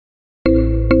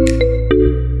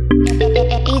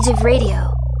Alternative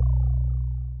Radio.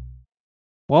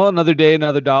 Well, another day,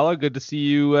 another dollar. Good to see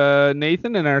you,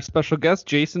 Nathan, and our special guest,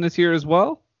 Jason, is here as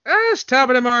well. It's top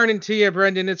of the morning to you,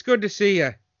 Brendan. It's good to see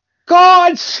you.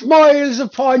 God smiles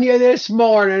upon you this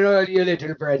morning, you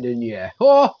little Brendan, yeah.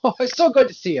 Oh, it's so good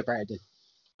to see you, Brendan.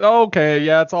 Okay,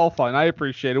 yeah, it's all fun. I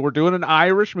appreciate it. We're doing an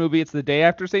Irish movie. It's the day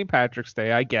after St. Patrick's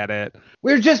Day. I get it.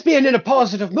 We're just being in a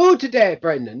positive mood today,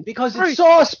 Brendan, because it's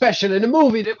so special in a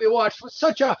movie that we watched with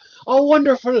such a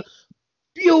wonderful,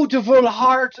 beautiful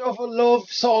heart of a love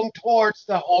song towards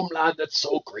the homeland that's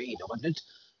so green, wasn't it?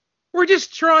 We're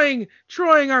just trying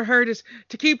our hardest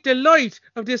to keep the light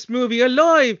of this movie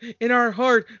alive in our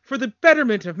heart for the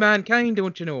betterment of mankind,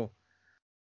 don't you know?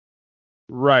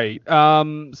 Right.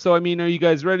 So, I mean, are you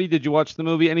guys ready? Did you watch the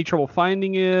movie? Any trouble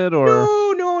finding it, or?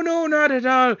 No, not at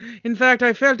all. In fact,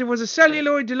 I felt it was a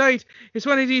celluloid delight. It's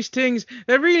one of these things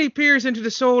that really peers into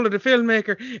the soul of the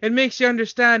filmmaker and makes you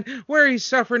understand where he's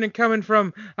suffering and coming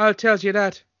from. I'll tell you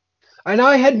that. And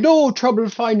I had no trouble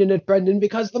finding it, Brendan,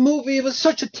 because the movie was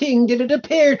such a thing that it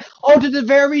appeared out of the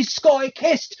very sky,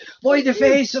 kissed by the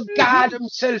face of God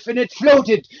himself, and it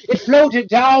floated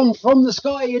down from the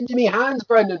sky into me hands,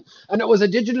 Brendan, and it was a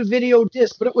digital video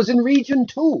disc, but it was in region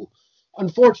 2,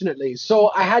 unfortunately, so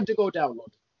I had to go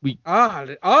download.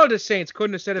 All the saints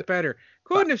couldn't have said it better.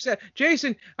 Couldn't have said,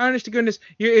 Jason. Honest to goodness,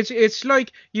 it's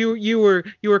like you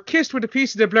were kissed with a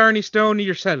piece of the Blarney Stone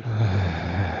yourself.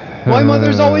 My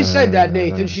mother's always said that,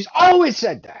 Nathan. She's always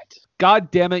said that.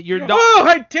 God damn it, you're not. Oh,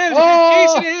 I tell you,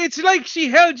 Jason, it's like she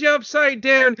held you upside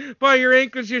down by your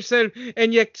ankles yourself,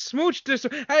 and you smooched this.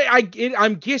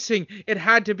 I'm guessing it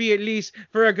had to be at least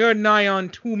for a good nigh on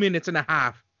 2 minutes and a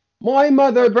half. My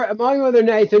mother,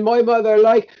 Nathan,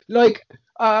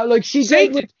 like she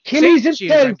did with Achilles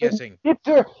himself.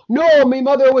 No, my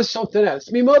mother was something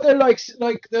else. My mother like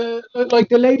the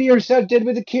lady herself did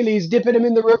with Achilles, dipping him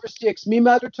in the river Styx. My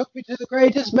mother took me to the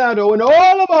greatest meadow in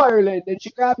all of Ireland, and she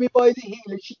grabbed me by the heel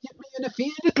and she dipped me in a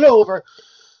field of clover.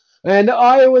 And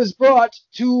I was brought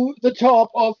to the top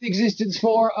of existence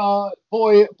for a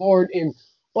boy born in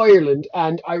Ireland,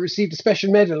 and I received a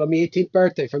special medal on my 18th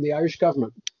birthday from the Irish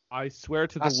government. I swear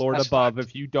to the Lord above,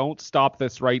 if you don't stop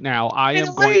this right now, I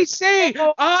am going to say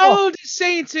all the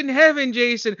saints in heaven,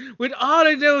 Jason, with all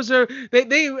of those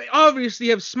they obviously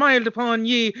have smiled upon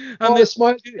ye on this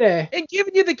and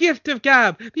given you the gift of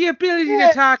gab, the ability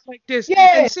to talk like this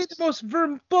and say the most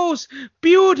verbose,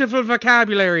 beautiful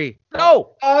vocabulary.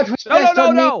 No.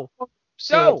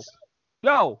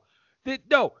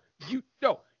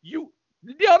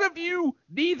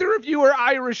 Neither of you are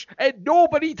Irish, and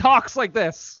nobody talks like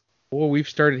this. Oh, we've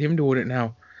started him doing it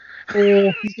now.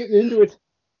 Oh, he's getting into it.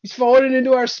 He's falling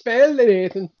into our spell,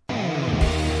 Nathan.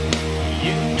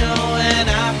 You know when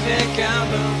I pick a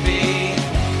movie,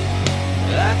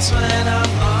 that's when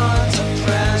I'm under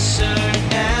pressure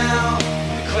now.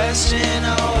 The question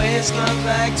always comes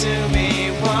back to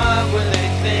me, what were they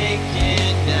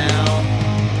thinking now?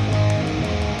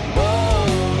 Whoa,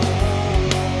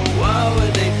 what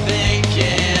were they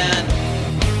thinking?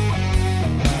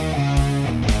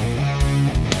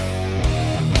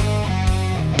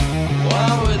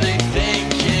 What were they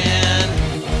thinking?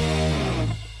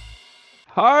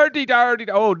 Hardy-dardy.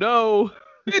 Oh, no.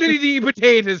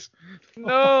 Potatoes.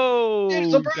 No.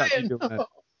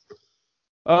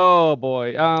 Oh,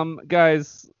 boy.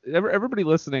 Guys, everybody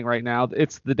listening right now,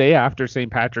 it's the day after St.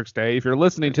 Patrick's Day. If you're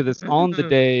listening to this on the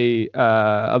day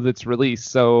of its release,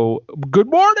 so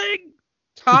good morning.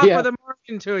 Top of the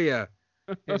morning to you.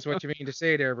 That's what you mean to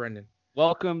say there, Brendan.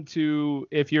 Welcome to,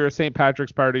 if you're a St.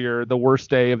 Patrick's party, or the worst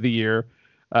day of the year,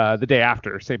 the day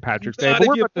after St. Patrick's Day.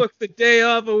 But you booked the day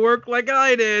off of work like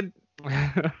I did.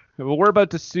 Well, we're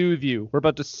about to soothe you. We're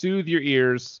about to soothe your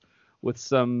ears with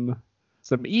some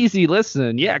easy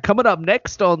listen. Yeah, coming up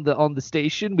next on the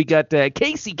station, we got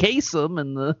Casey Kasem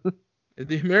and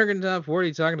the American Top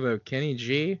 40 talking about Kenny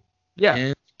G. Yeah,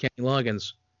 and Kenny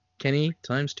Loggins. Kenny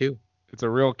times 2. It's a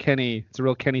real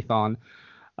Kenny-thon.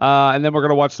 And then we're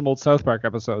gonna watch some old South Park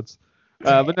episodes.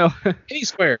 But no, Kenny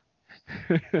Square.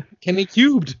 Kenny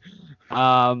Cubed.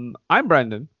 I'm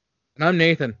Brendan. And I'm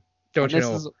Nathan. Don't you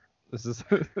know? This is This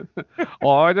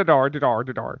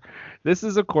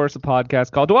is, of course, a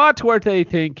podcast called What Were They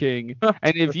Thinking?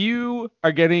 And if you're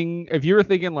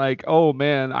thinking like, oh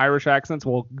man, Irish accents,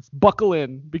 well, buckle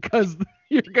in, because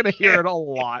you're gonna hear it a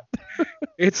lot.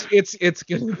 It's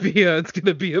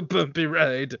gonna be a bumpy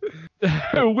ride.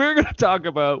 We're talking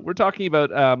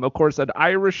about of course, an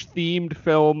Irish themed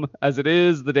film, as it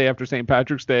is the day after St.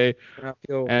 Patrick's Day.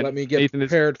 And let me get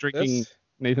prepared for this.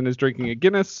 Nathan is drinking a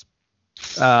Guinness.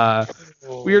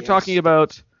 We are talking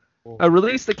about a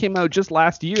release that came out just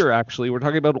last year, actually. We're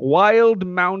talking about Wild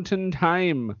Mountain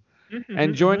Time.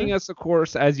 And joining us, of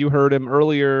course, as you heard him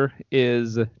earlier,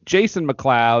 is Jason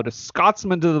McLeod,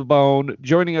 Scotsman to the bone,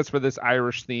 joining us for this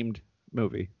Irish-themed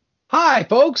movie. Hi,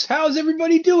 folks. How's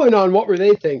everybody doing on What Were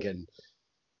They Thinking?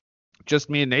 Just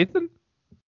me and Nathan?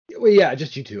 Well, yeah,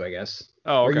 just you two, I guess.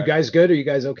 Oh, okay. Are you guys good? Are you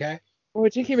guys okay? Oh, I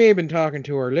think he may have been talking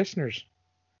to our listeners.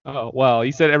 Oh, well,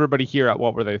 he said everybody here at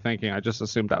What Were They Thinking. I just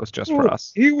assumed that was just for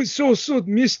us. He was also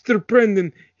Mr.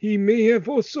 Brendan. He may have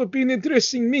also been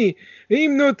addressing me.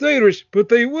 I'm not Irish,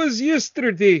 but I was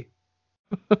yesterday.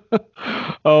 That's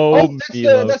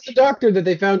the doctor that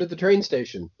they found at the train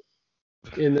station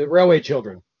in The Railway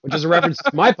Children, which is a reference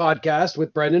to my podcast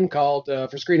with Brendan called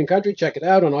For Screen and Country. Check it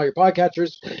out on all your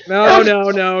podcatchers.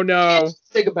 No.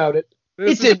 Think about it.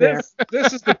 This is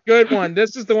the good one.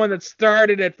 This is the one that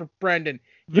started it for Brendan.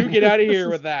 You get out of here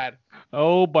with that.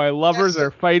 Oh, my lovers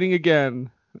are fighting again.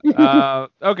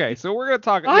 Okay, so we're going to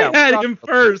talk. I had him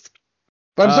first.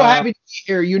 But I'm so happy to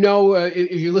be here. You know,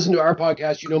 if you listen to our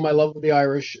podcast, you know my love of the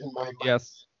Irish and my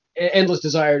endless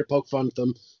desire to poke fun at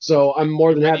them. So I'm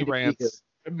more than happy to be here.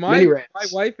 My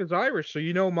wife is Irish, so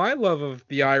you know my love of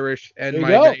the Irish and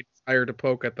my desire to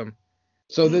poke at them.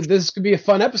 So this could be a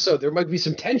fun episode. There might be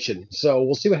some tension. So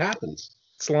we'll see what happens.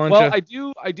 Well, I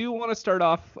do want to start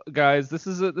off, guys. This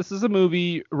is a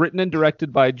movie written and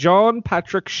directed by John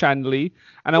Patrick Shanley,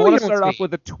 and I want to start off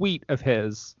with a tweet of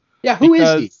his. Yeah, who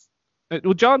is he?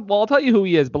 Well, John. Well, I'll tell you who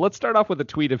he is, but let's start off with a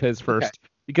tweet of his first,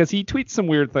 because he tweets some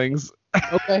weird things.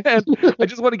 Okay. And I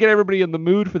just want to get everybody in the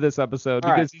mood for this episode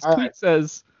because his tweet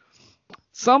says,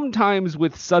 "Sometimes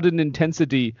with sudden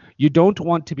intensity, you don't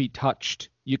want to be touched.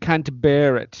 You can't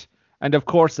bear it, and of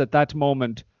course, at that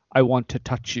moment, I want to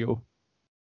touch you."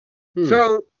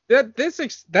 So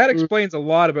that explains a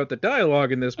lot about the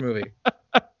dialogue in this movie.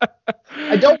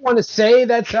 I don't want to say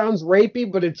that sounds rapey,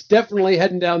 but it's definitely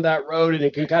heading down that road, and you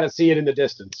can kind of see it in the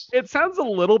distance. It sounds a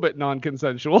little bit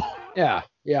non-consensual. Yeah.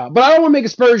 But I don't want to make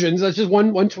aspersions. That's just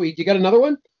one tweet. You got another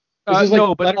one?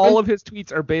 No, but all of his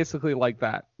tweets are basically like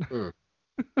that.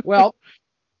 Well.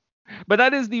 But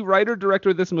that is the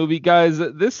writer-director of this movie. Guys,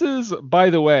 this is, by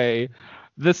the way,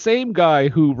 the same guy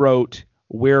who wrote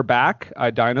We're Back, A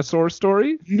Dinosaur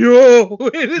Story. No,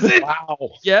 it isn't. Wow.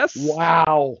 Yes.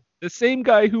 Wow. The same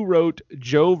guy who wrote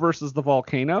Joe versus the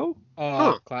Volcano.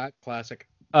 Classic.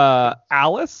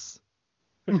 Alice.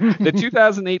 The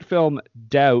 2008 film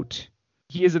Doubt.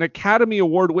 He is an Academy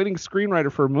Award-winning screenwriter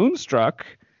for Moonstruck.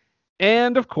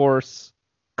 And, of course,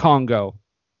 Congo.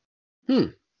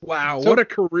 Wow, what a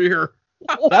career.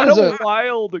 That is a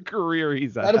wild career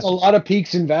he's had. That is a lot of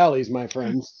peaks and valleys, my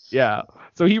friends. Yeah.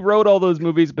 So he wrote all those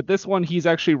movies, but this one he's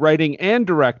actually writing and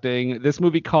directing. This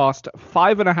movie cost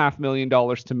 $5.5 million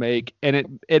to make,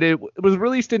 and it was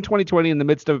released in 2020 in the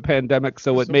midst of a pandemic,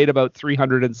 so it made about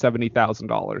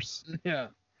 $370,000. Yeah.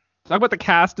 Talk about the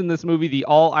cast in this movie, the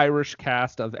all-Irish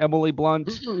cast of Emily Blunt,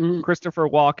 Christopher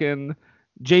Walken,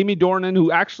 Jamie Dornan,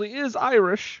 who actually is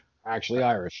Irish. Actually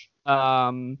Irish.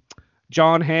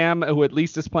 John Hamm, who at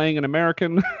least is playing an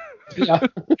American. Yeah.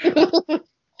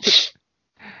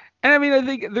 And I mean, I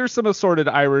think there's some assorted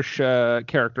Irish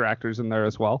character actors in there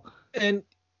as well. And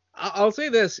I'll say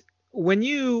this: when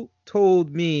you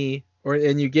told me,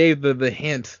 and you gave the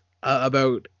hint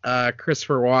about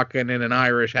Christopher Walken in an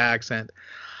Irish accent,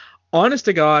 honest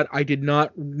to God, I did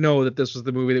not know that this was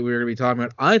the movie that we were going to be talking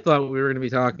about. I thought we were going to be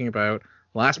talking about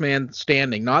Last Man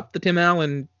Standing, not the Tim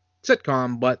Allen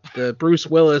sitcom, but the Bruce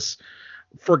Willis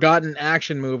forgotten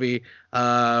action movie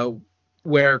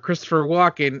where Christopher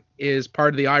Walken is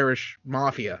part of the Irish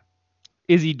mafia.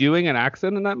 Is he doing an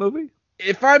accent in that movie?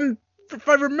 If I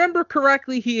remember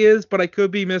correctly, he is, but I could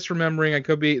be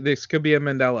misremembering. This could be a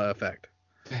Mandela effect.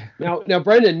 Now,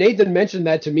 Brendan, Nathan mentioned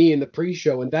that to me in the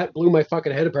pre-show, and that blew my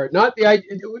fucking head apart. Not the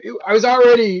idea. I was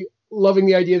already loving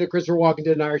the idea that Christopher Walken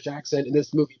did an Irish accent in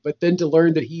this movie, but then to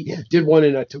learn that he did one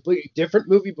in a completely different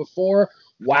movie before,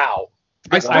 wow.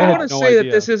 I still want to say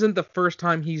that this isn't the first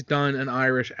time he's done an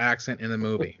Irish accent in a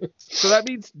movie. So that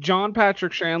means John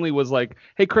Patrick Shanley was like,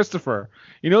 "Hey, Christopher,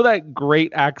 you know that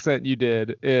great accent you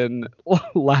did in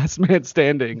Last Man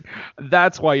Standing?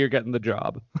 That's why you're getting the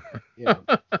job." Yeah.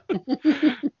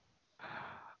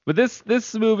 But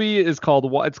this movie is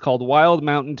called Wild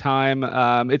Mountain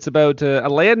Time. It's about a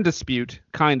land dispute,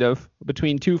 kind of,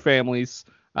 between two families.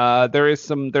 There is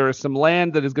some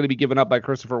land that is going to be given up by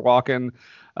Christopher Walken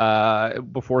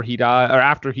before he dies or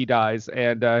after he dies,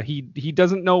 and he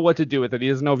doesn't know what to do with it. He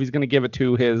doesn't know if he's going to give it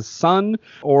to his son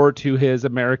or to his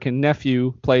American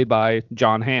nephew, played by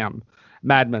John Hamm,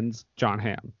 Mad Men's John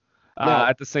Hamm.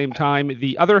 At the same time,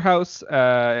 the other house,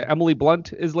 Emily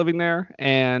Blunt is living there,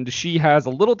 and she has a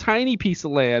little tiny piece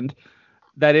of land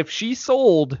that if she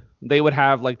sold, they would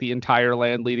have like the entire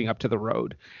land leading up to the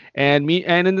road. And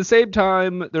in the same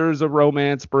time, there's a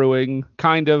romance brewing,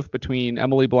 kind of, between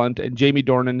Emily Blunt and Jamie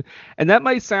Dornan. And that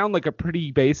might sound like a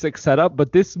pretty basic setup,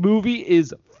 but this movie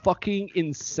is fucking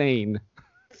insane.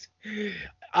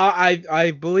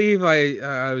 I believe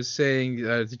I was saying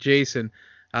to Jason,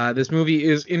 this movie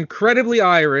is incredibly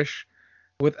Irish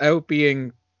without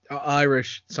being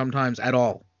Irish sometimes at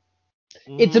all.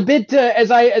 It's a bit,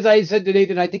 as I said to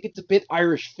Nathan, I think it's a bit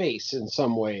Irish face in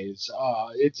some ways.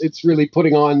 It's really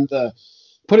putting on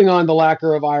the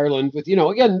lacquer of Ireland with,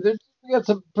 again, we got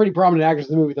some pretty prominent actors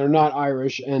in the movie that are not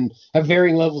Irish and have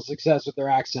varying levels of success with their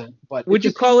accent. But would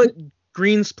you call it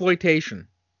greensploitation?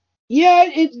 Yeah,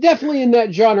 it's definitely in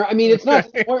that genre. I mean, it's not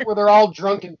to the point where they're all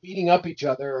drunk and beating up each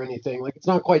other or anything. Like, it's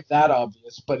not quite that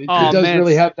obvious, but it does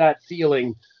really have that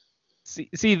feeling.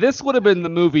 See, this would have been the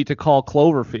movie to call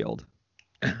Cloverfield.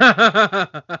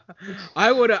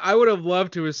 I would have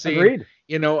loved to have seen, Agreed.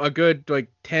 A good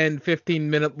 10-15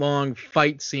 minute long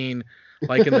fight scene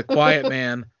like in The Quiet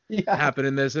Man happen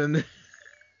in this, and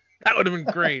that would have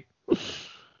been great.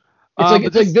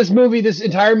 It's like this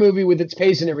entire movie with its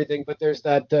pace and everything, but there's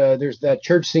that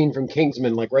church scene from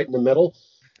Kingsman like right in the middle,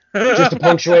 just to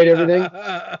punctuate everything.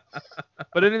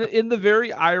 But in the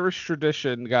very Irish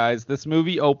tradition, guys, this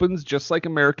movie opens just like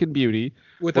American Beauty.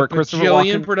 With a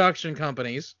bajillion production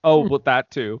companies. Oh, with that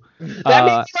too. That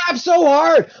made me laugh so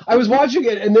hard. I was watching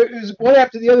it, and there was one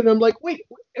after the other, and I'm like, wait,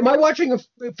 am I watching a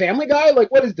Family Guy?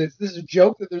 Like, what is this? This is a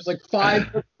joke that there's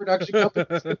 5 production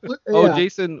companies. Oh,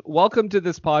 Jason, welcome to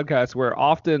this podcast where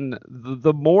often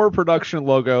the more production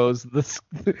logos, the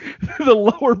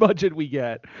lower budget we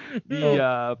get,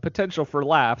 the potential for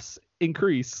laughs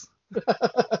increase.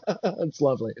 That's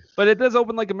lovely. But it does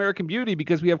open like American Beauty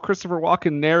because we have Christopher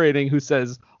Walken narrating who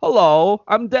says, "Hello,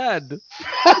 I'm dead."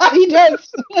 He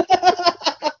does.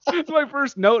 That's my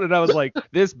first note, and I was like,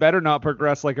 this better not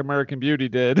progress like American Beauty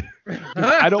did.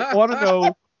 I don't want to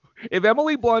know. If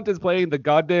Emily Blunt is playing the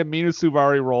goddamn Mina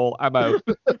Suvari role, I'm out.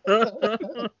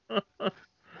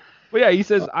 But yeah, he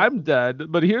says, "I'm dead,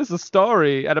 but here's the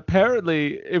story." And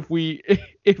apparently, if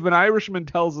an Irishman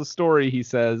tells a story, he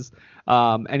says,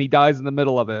 and he dies in the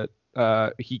middle of it,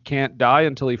 he can't die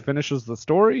until he finishes the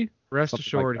story. Rest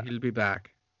assured, he'll be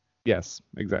back. Yes,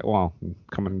 exactly. Well,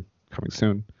 coming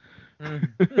soon. We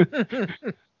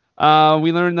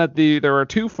learned that there are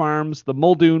 2 farms. The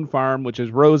Muldoon farm, which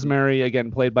is Rosemary, again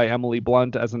played by Emily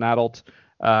Blunt as an adult.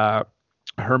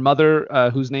 Her mother,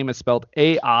 whose name is spelled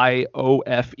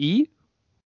Aiofe.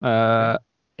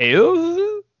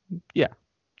 Aofe? Yeah.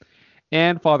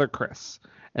 And Father Chris.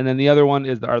 And then the other one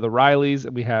are the Rileys.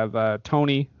 And we have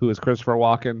Tony, who is Christopher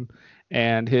Walken,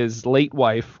 and his late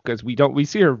wife, because we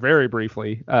see her very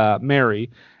briefly,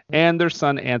 Mary, and their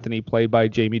son Anthony, played by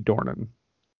Jamie Dornan.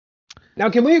 Now,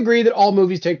 can we agree that all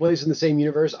movies take place in the same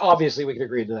universe? Obviously, we can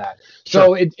agree to that.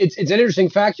 Sure. So it's an interesting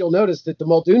fact. You'll notice that the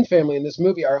Muldoon family in this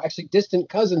movie are actually distant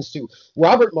cousins to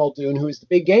Robert Muldoon, who is the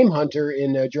big game hunter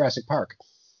in Jurassic Park.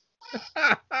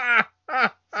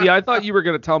 See, I thought you were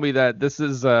going to tell me that this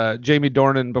is Jamie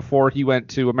Dornan before he went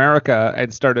to America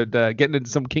and started getting into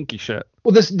some kinky shit.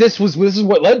 Well, this is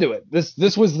what led to it. This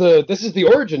is the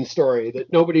origin story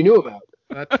that nobody knew about.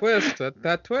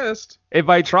 That twist. If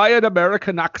I try an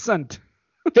American accent.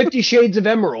 50 Shades of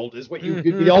Emerald is what would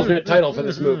be the alternate title for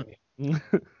this movie.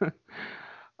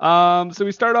 So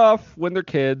we start off when they're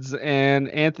kids, and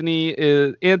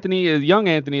young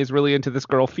Anthony is really into this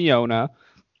girl Fiona,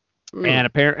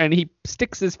 and he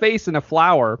sticks his face in a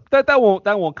flower. That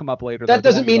won't come up later. That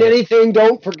doesn't mean anything.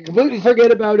 Don't completely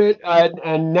forget about it,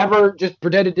 and never just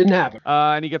pretend it didn't happen.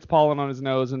 And he gets pollen on his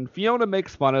nose, and Fiona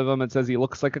makes fun of him and says he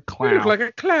looks like a clown. You look like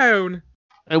a clown.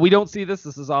 And we don't see this.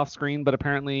 This is off screen, but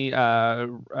apparently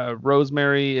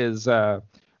Rosemary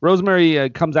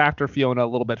comes after Fiona a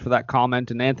little bit for that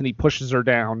comment, and Anthony pushes her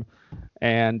down,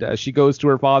 and she goes to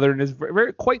her father and is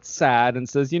quite sad and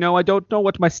says, I don't know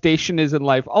what my station is in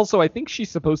life. Also, I think she's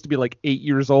supposed to be like 8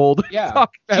 years old. Yeah,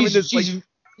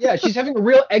 she's having a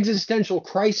real existential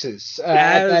crisis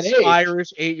at that age.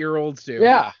 Irish 8-year-olds do.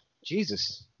 Yeah,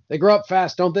 Jesus, they grow up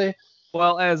fast, don't they?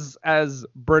 Well, as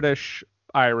British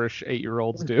Irish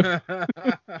 8-year-olds do.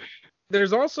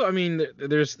 There's also,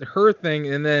 there's her thing,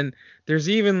 and then there's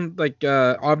even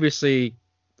obviously,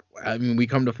 we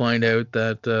come to find out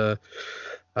that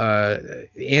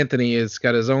Anthony has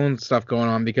got his own stuff going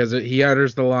on because he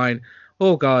utters the line,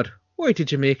 "Oh God, why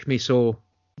did you make me so?"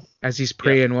 as he's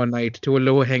praying one night to a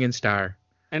low-hanging star.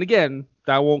 And again,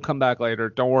 That won't come back later.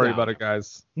 Don't worry No. about it,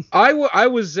 guys. I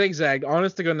was zigzagged.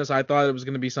 Honest to goodness, I thought it was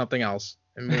going to be something else.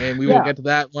 And we will Yeah. get to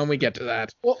that when we get to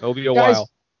that. Well, It'll be a guys, while.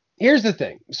 here's the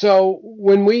thing. So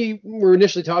when we were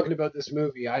initially talking about this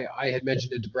movie, I had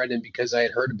mentioned it to Brendan because I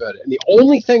had heard about it. And the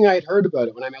only thing I had heard about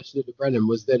it when I mentioned it to Brendan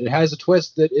was that it has a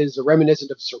twist that is reminiscent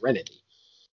of Serenity.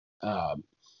 The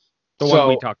one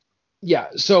we talked. Yeah,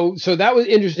 so that was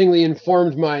interestingly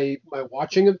informed my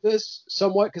watching of this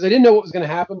somewhat, because I didn't know what was going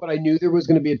to happen, but I knew there was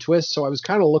going to be a twist, so I was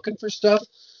kind of looking for stuff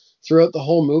throughout the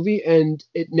whole movie, and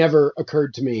it never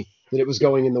occurred to me that it was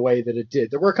going in the way that it did.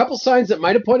 There were a couple signs that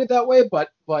might have pointed that way, but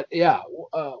yeah,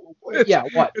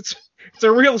 what? It's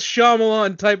a real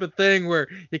Shyamalan type of thing where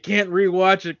you can't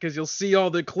rewatch it because you'll see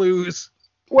all the clues.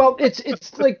 Well,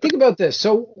 it's like, think about this.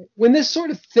 So when this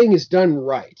sort of thing is done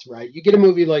right, you get a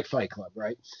movie like Fight Club,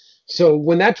 right? So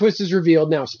when that twist is revealed,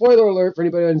 now, spoiler alert for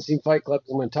anybody who hasn't seen Fight Club,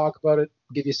 I'm going to talk about it.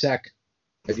 I'll give you a sec.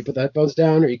 Have you put the headphones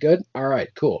down? Are you good? All right,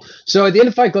 cool. So at the end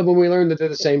of Fight Club, when we learn that they're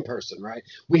the same person, right?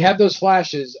 We have those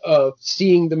flashes of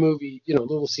seeing the movie,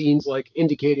 little scenes like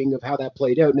indicating of how that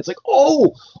played out. And it's like,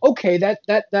 oh, okay,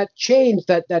 that change,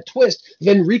 that twist,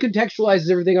 then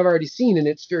recontextualizes everything I've already seen. And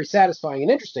it's very satisfying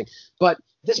and interesting. But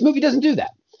this movie doesn't do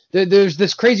that. There's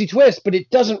this crazy twist, but it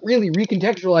doesn't really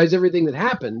recontextualize everything that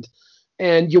happened.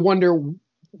 And you wonder,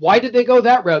 why did they go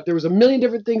that route? There was a million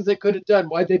different things they could have done.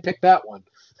 Why'd they pick that one?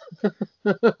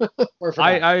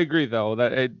 I agree, though,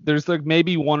 that there's like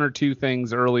maybe one or two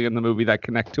things early in the movie that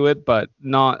connect to it, but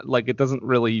not like it doesn't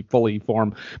really fully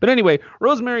form. But anyway,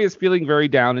 Rosemary is feeling very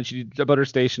down and she's about her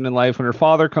station in life when her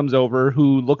father comes over,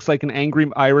 who looks like an angry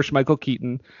Irish Michael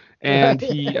Keaton. And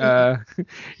he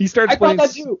starts playing. I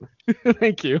thought that too.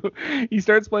 Thank you. He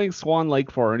starts playing Swan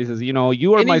Lake for her, and he says, "You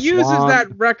are and my he uses swan."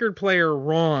 that record player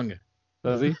wrong.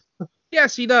 Does he?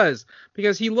 Yes, he does,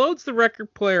 because he loads the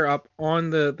record player up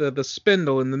on the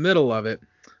spindle in the middle of it.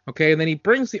 Okay, and then he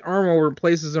brings the arm over and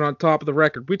places it on top of the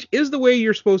record, which is the way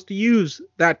you're supposed to use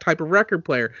that type of record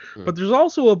player. But there's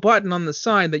also a button on the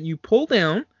side that you pull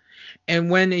down. And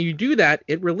when you do that,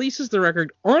 it releases the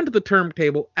record onto the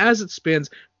turntable as it spins,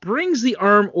 brings the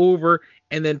arm over,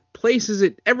 and then places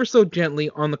it ever so gently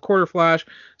on the quarter flash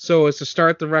so as to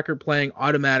start the record playing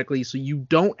automatically, so you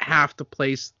don't have to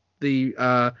place the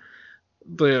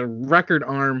record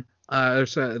arm,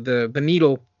 the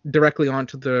needle directly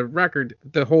onto the record.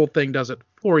 The whole thing does it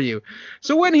for you.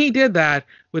 So when he did that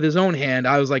with his own hand,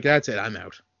 I was like, that's it, I'm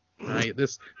out. Right,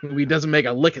 this movie doesn't make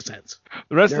a lick of sense.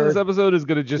 The rest of this episode is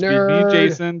going to just be me,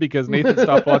 Jason, because Nathan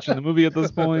stopped watching the movie at this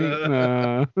point.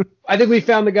 I think we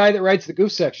found the guy that writes the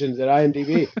goof sections at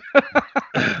IMDb.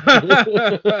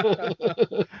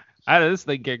 How did this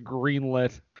thing get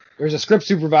greenlit? There's a script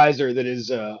supervisor that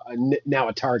is now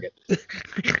a target.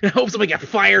 I hope somebody get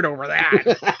fired over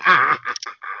that.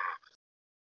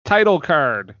 Title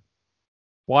card.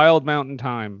 Wild Mountain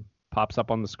Time pops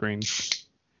up on the screen.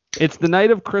 It's the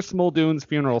night of Chris Muldoon's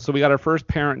funeral, so we got our first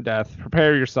parent death.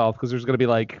 Prepare yourself, because there's going to be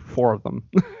like 4 of them.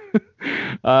 We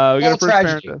got our first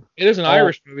parent death. It is an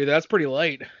Irish movie. That's pretty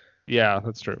light. Yeah,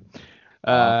 that's true.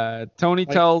 Tony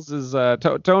tells his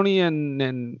Tony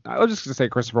and I was just going to say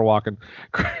Christopher Walken.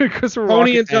 Christopher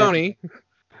Tony Walken and Tony.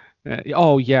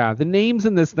 Oh yeah, the names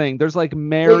in this thing. There's like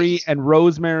Mary and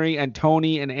Rosemary and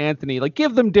Tony and Anthony. Like,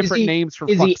 give them different names for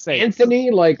fuck's sake. Is he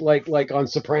Anthony like on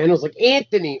Sopranos, like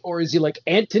Anthony, or is he like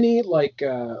Anthony like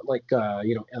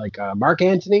Mark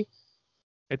Anthony?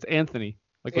 It's Anthony.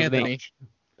 Like Anthony.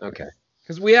 Okay.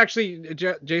 Because we actually,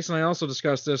 Jason and I also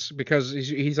discussed this because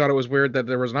he thought it was weird that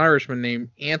there was an Irishman named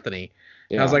Anthony.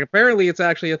 Yeah. And I was like, apparently it's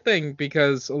actually a thing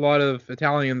because a lot of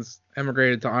Italians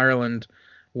emigrated to Ireland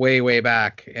way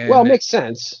back. And well, it makes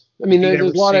sense. I mean, there's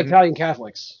a lot of Italian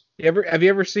Catholics. Have you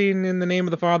ever seen In the Name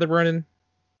of the Father, Brendan?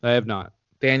 I have not.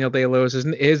 Daniel Day-Lewis.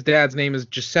 His dad's name is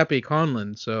Giuseppe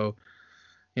Conlon, so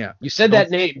yeah. You said that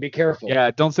name. Be careful.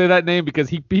 Yeah, don't say that name because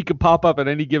he could pop up at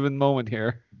any given moment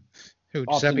here. Who,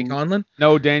 Giuseppe Conlon?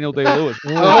 No, Daniel Day-Lewis.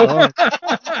 We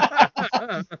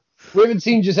haven't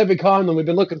seen Giuseppe Conlon. We've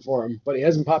been looking for him, but he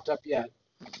hasn't popped up yet.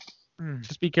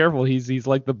 Just be careful. He's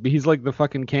like the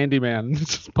fucking Candyman.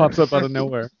 Just pops up out of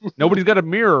nowhere. Nobody's got a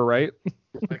mirror, right?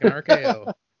 Like an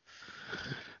RKO.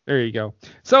 There you go.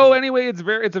 So anyway, it's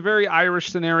a very Irish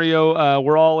scenario.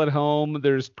 We're all at home.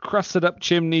 There's crusted up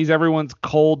chimneys. Everyone's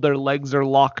cold. Their legs are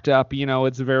locked up.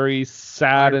 It's very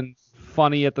sad and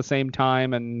funny at the same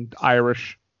time, and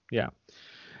Irish. Yeah.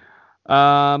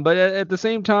 But at the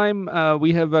same time,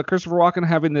 we have Christopher Walken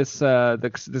having this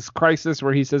crisis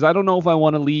where he says, I don't know if I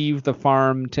want to leave the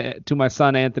farm to my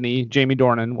son Anthony, Jamie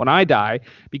Dornan, when I die,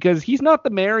 because he's not the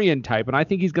Marion type, and I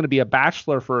think he's going to be a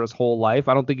bachelor for his whole life.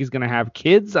 I don't think he's going to have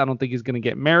kids. I don't think he's going to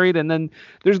get married, and then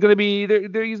there's going to be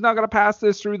he's not going to pass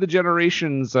this through the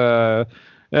generations throughout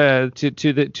to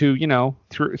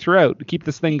keep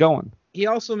this thing going. He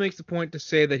also makes the point to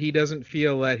say that he doesn't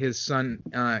feel that his son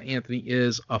Anthony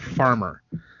is a farmer.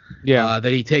 Yeah.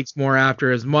 That he takes more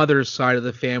after his mother's side of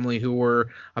the family, who were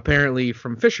apparently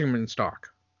from fisherman stock.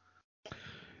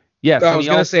 Yes. I was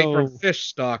going to say from fish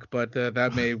stock, but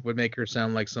that would make her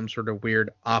sound like some sort of weird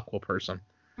aqua person.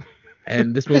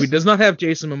 And this movie does not have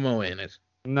Jason Momoa in it.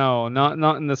 No,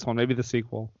 not in this one. Maybe the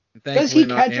sequel. Does he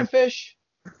catch a fish?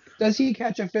 Does he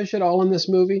catch a fish at all in this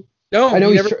movie? No, I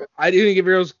didn't think he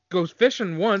goes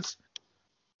fishing once.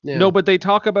 Yeah. No, but they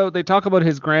talk about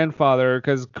his grandfather,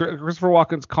 because Christopher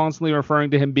Walken's constantly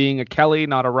referring to him being a Kelly,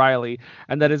 not a Riley,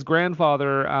 and that his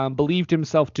grandfather believed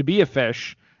himself to be a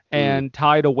fish and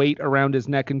tied a weight around his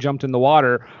neck and jumped in the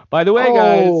water. By the way,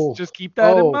 guys, just keep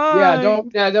that in mind.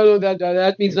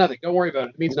 That means nothing. Don't worry about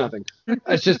it. It means nothing.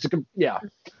 That's just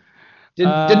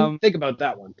didn't think about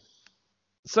that one.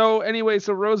 So anyway,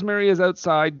 Rosemary is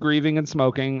outside grieving and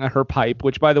smoking her pipe,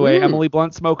 which, by the way, Emily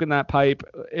Blunt smoking that pipe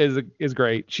is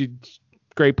great. She's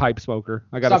great pipe smoker.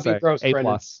 I gotta say, gross, A+.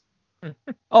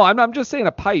 Oh, I'm just saying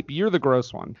a pipe. You're the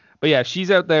gross one. But yeah,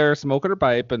 she's out there smoking her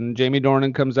pipe, and Jamie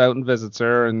Dornan comes out and visits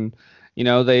her, and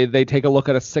they take a look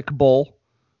at a sick bull.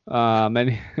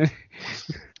 And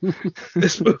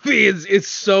this movie is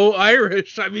so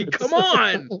Irish. I mean, come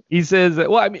on. He says,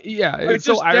 well, I mean, yeah, it's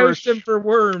so Irish. Him for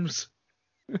worms.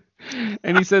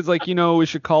 And he says, like, we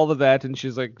should call the vet, and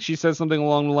she says something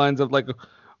along the lines of, like,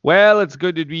 well, it's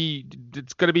going to be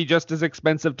just as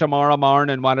expensive tomorrow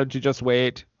morning. Why don't you just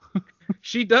wait?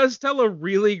 She does tell a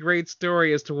really great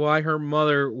story as to why her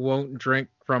mother won't drink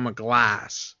from a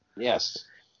glass. Yes.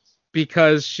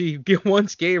 Because she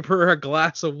once gave her a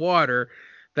glass of water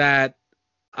that,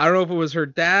 I don't know if it was her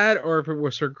dad or if it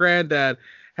was her granddad,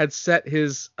 had set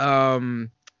his dentures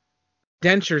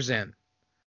in.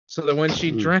 So that when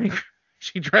she drank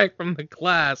from the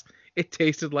glass, it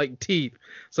tasted like teeth.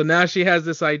 So now she has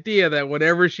this idea that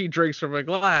whenever she drinks from a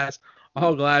glass,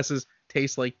 all glasses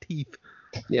taste like teeth.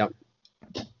 Yeah.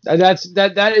 And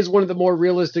that is one of the more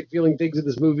realistic feeling things in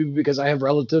this movie, because I have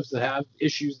relatives that have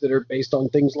issues that are based on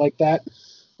things like that.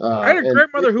 I had a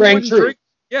grandmother who wouldn't drink.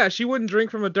 Yeah, she wouldn't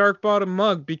drink from a dark bottom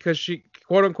mug because she,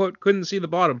 quote unquote, couldn't see the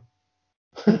bottom.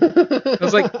 I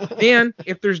was like, man,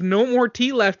 if there's no more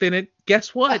tea left in it,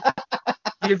 guess what?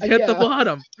 You've hit the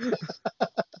bottom.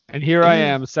 And here I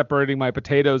am separating my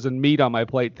potatoes and meat on my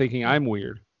plate, thinking I'm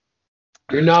weird.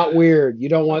 You're not weird. You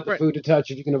don't want the food to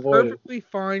touch if you can avoid it. Perfectly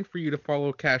fine for you to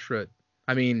follow kashrut.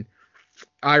 I mean,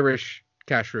 Irish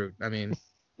kashrut. I mean.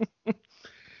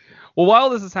 Well, while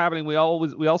this is happening, we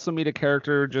also meet a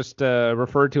character just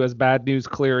referred to as Bad News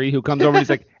Cleary, who comes over and he's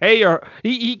like, "Hey,"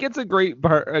 he gets a great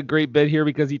bit here,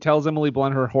 because he tells Emily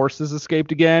Blunt her horse has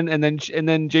escaped again, and then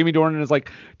Jamie Dornan is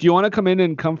like, "Do you want to come in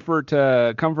and comfort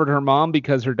her mom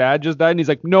because her dad just died?" And he's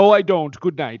like, "No, I don't.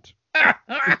 Good night."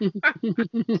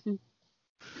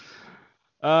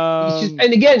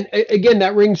 And again,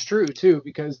 that rings true too,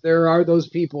 because there are those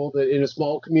people that in a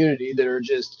small community that are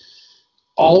just.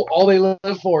 All they live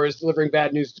for is delivering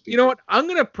bad news to people. You know what? I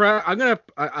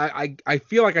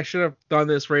feel like I should have done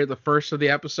this right at the first of the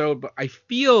episode, but I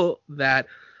feel that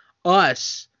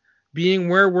us being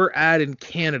where we're at in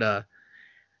Canada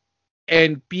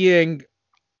and being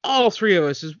all three of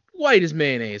us as white as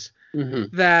mayonnaise,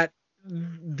 that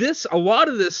a lot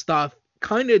of this stuff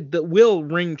kind of that will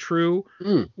ring true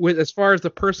with as far as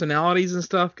the personalities and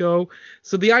stuff go.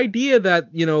 So the idea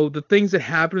that, the things that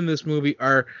happen in this movie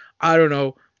are, I don't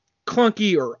know,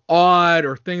 clunky or odd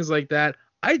or things like that,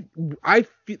 I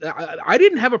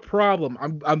didn't have a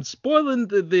problem. I'm spoiling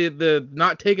the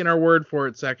not taking our word for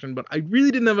it section, but I really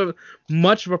didn't have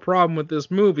much of a problem with this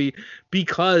movie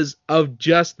because of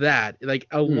just that. Like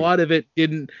a lot of it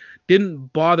didn't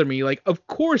bother me. Like, of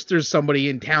course there's somebody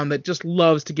in town that just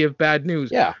loves to give bad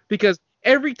news. Yeah. Because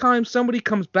every time somebody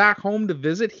comes back home to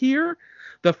visit here,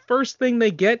 the first thing they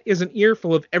get is an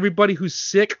earful of everybody who's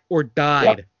sick or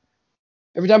died. Yep.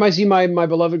 Every time I see my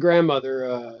beloved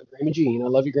grandmother, Grandma Jean, I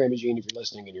love you, Grandma Jean, if you're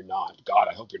listening, and you're not. God,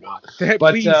 I hope you're not. But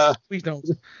please don't.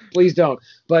 Please don't.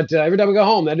 But every time I go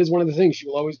home, that is one of the things. She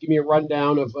will always give me a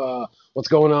rundown of what's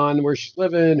going on, where she's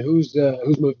living, who's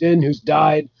moved in, who's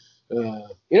died.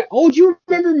 Oh, do you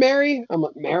remember Mary? I'm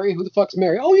like, Mary? Who the fuck's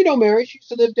Mary? Oh, you know Mary. She used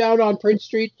to live down on Prince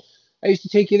Street. I used to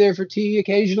take you there for tea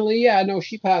occasionally. Yeah, no,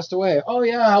 she passed away. Oh,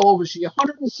 yeah, how old was she?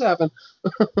 107.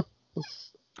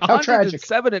 How tragic.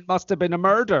 107, it must have been a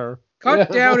murder.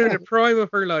 Cut down in the prime of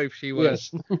her life, she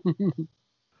was. Yes.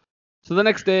 So the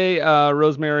next day,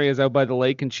 Rosemary is out by the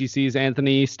lake and she sees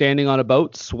Anthony standing on a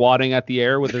boat, swatting at the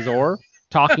air with his oar,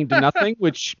 talking to nothing,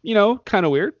 which, kind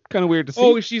of weird. Kind of weird to see.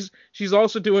 Oh, she's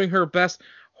also doing her best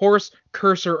horse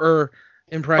cursor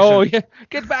impression. Oh, yeah.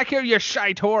 Get back here, you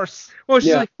shite horse. Oh,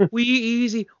 she's like, we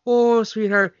easy. Oh,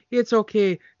 sweetheart, it's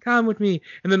okay. Come with me.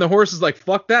 And then the horse is like,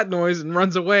 fuck that noise, and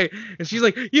runs away. And she's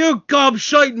like, you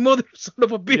gobshite mother son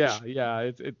of a bitch.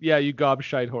 Yeah, you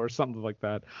gobshite horse, something like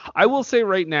that. I will say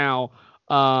right now,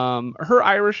 her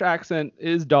Irish accent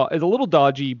is a little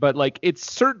dodgy, but like it's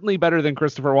certainly better than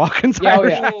Christopher Walken's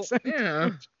Irish accent. Yeah.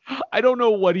 I don't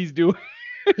know what he's doing.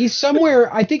 He's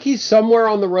somewhere. I think he's somewhere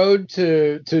on the road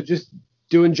to just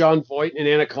doing John Voight in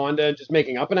Anaconda and just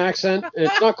making up an accent. And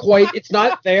it's not quite. It's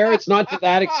not there. It's not to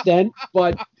that extent,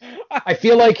 but I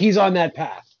feel like he's on that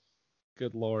path.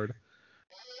 Good Lord.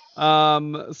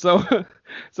 So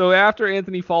after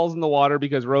Anthony falls in the water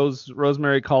because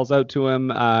Rosemary calls out to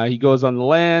him, he goes on the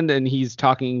land and he's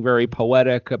talking very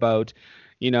poetic about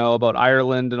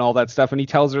Ireland and all that stuff. And he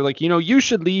tells her, like, you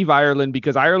should leave Ireland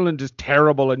because Ireland is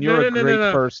terrible and you're a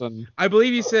great person. I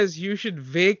believe he says you should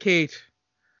vacate.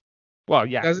 Well,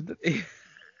 yeah.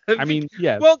 I mean,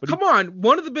 yeah. Well, come on.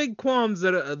 One of the big qualms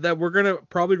that we're gonna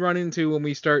probably run into when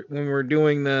we're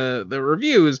doing the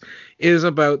reviews is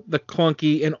about the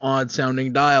clunky and odd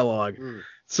sounding dialogue.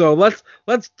 So let's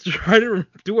try to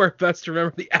do our best to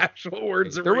remember the actual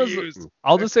words that were used.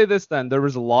 I'll just say this then: there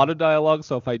was a lot of dialogue,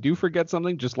 so if I do forget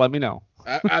something, just let me know.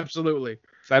 Absolutely.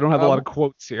 I don't have a lot of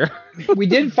quotes here. we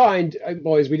did find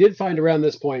around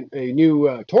this point a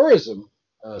new tourism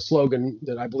slogan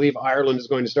that I believe Ireland is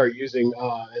going to start using,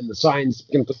 and the signs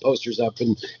can put posters up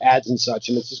and ads and such,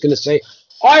 and it's just going to say,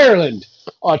 "Ireland,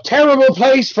 a terrible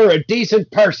place for a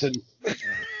decent person."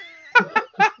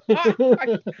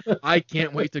 I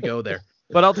can't wait to go there.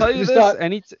 But I'll tell you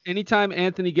this: anytime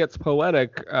Anthony gets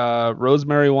poetic,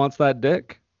 Rosemary wants that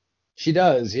dick. She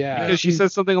does, yeah. Because she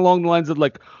says something along the lines of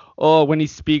like, "Oh, when he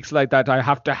speaks like that, I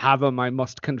have to have him. I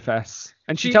must confess."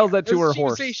 And she tells that to her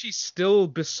horse. Say she's still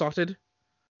besotted.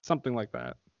 Something like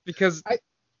that. Because,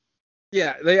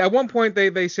 they at one point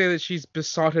they say that she's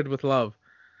besotted with love.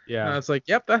 Yeah. And it's like,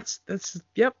 yep,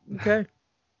 yep, okay.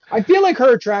 I feel like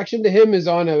her attraction to him is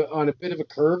on a bit of a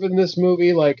curve in this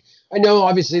movie. Like, I know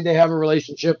obviously they have a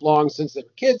relationship long since they were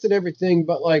kids and everything,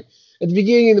 but like at the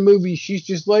beginning of the movie, she's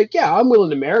just like, yeah, I'm willing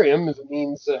to marry him if it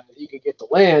means he could get the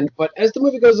land. But as the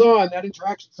movie goes on, that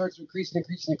interaction starts to increase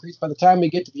by the time we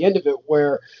get to the end of it,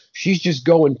 where she's just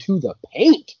going to the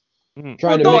paint.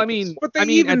 But they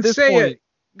even say it.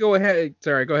 Go ahead.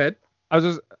 Sorry, go ahead. At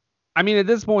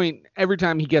this point, every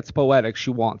time he gets poetic, she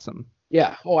wants him.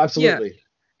 Yeah. Oh, absolutely.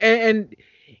 Yeah. And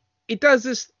it does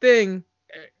this thing,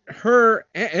 her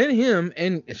and him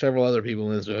and several other people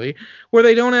in this movie, where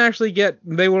they don't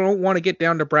want to get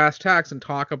down to brass tacks and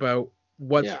talk about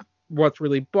what's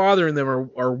really bothering them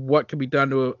or what can be done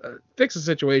to fix the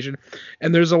situation.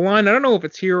 And there's a line, I don't know if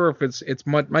it's here or if it's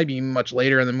might be much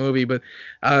later in the movie, but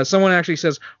someone actually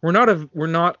says, we're not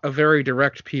a very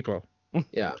direct people.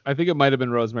 Yeah. I think it might have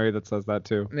been Rosemary that says that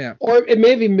too. Yeah. Or it may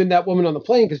have even been that woman on the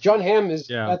plane, because John Hamm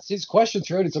that's his question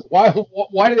throughout. It's like, why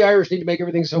do the Irish need to make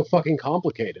everything so fucking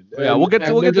complicated? Yeah, we'll get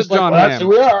to John Hamm. That's who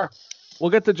we are. We'll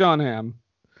get to John Hamm.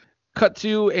 Cut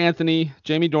to Anthony,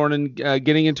 Jamie Dornan,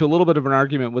 getting into a little bit of an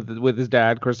argument with his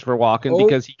dad, Christopher Walken,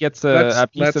 because he gets a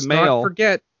piece of mail. Let's not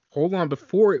forget, hold on,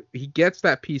 before he gets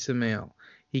that piece of mail,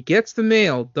 he gets the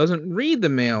mail, doesn't read the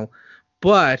mail,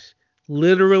 but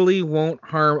literally won't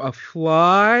harm a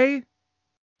fly.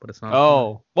 But it's not.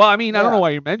 Oh, well, I mean, I don't know why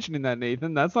you're mentioning that,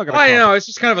 Nathan. That's not gonna. I know, it's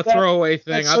just kind of a throwaway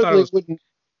thing. I thought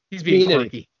he's being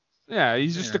quirky. Yeah,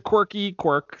 he's just a quirky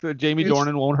quirk that Jamie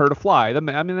Dornan won't hurt a fly. That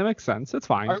makes sense. That's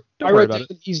fine. Don't worry about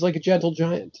it. He's like a gentle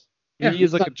giant. Yeah, he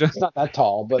is like he's not that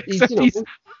tall, but he's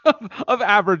of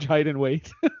average height and weight.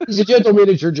 He's a gentle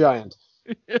miniature giant.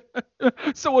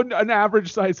 So an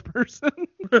average sized person.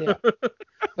 Yeah.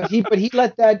 But he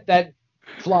let that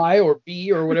fly or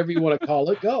bee or whatever you want to call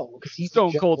it go, because he's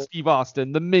Stone Cold Steve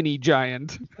Austin, the mini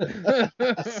giant,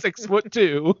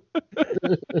 6'2".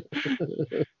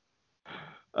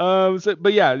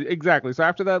 But yeah, exactly. So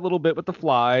after that little bit with the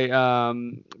fly,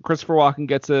 Christopher Walken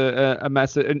gets a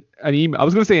message, an email. I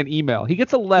was going to say an email. He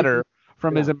gets a letter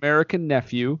from his American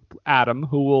nephew, Adam,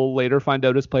 who we'll later find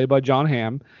out is played by John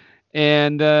Hamm.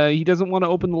 And he doesn't want to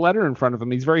open the letter in front of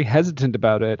him. He's very hesitant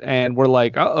about it. And we're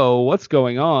like, uh-oh, what's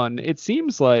going on? It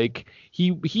seems like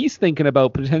he's thinking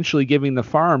about potentially giving the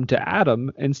farm to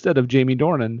Adam instead of Jamie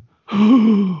Dornan.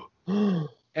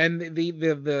 And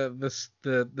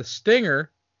the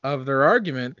stinger of their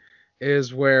argument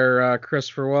is where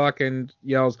Christopher Walken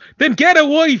yells, "Then get a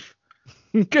wife!"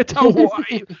 Get a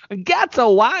wife! Get a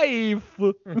wife!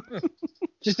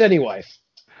 Just any wife.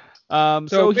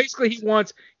 So basically he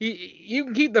wants, you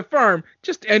can keep the farm,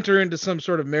 just enter into some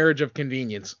sort of marriage of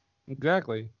convenience.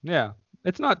 Exactly. Yeah.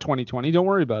 It's not 2020. Don't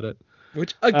worry about it.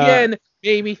 Which, again,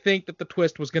 made me think that the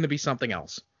twist was going to be something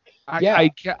else. I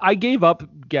gave up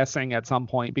guessing at some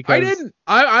point because... I didn't.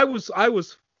 I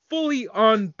was fully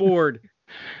on board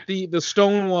the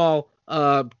Stonewall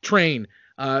train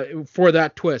for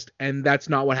that twist, and that's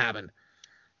not what happened.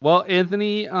 Well,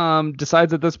 Anthony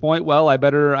decides at this point, well, I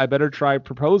better try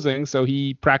proposing, so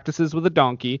he practices with a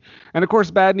donkey. And of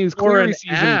course, Bad News clearly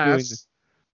sees him doing this.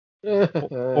 Yeah.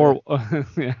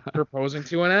 Proposing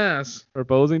to an ass.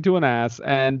 Proposing to an ass.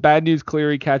 And Bad News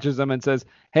Cleary catches him and says,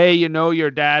 "Hey, you know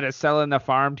your dad is selling the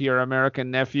farm to your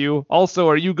American nephew. Also,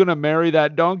 are you gonna marry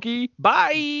that donkey?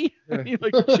 Bye." And he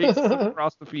chases him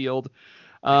across the field.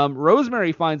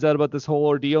 Rosemary finds out about this whole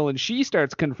ordeal and she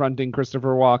starts confronting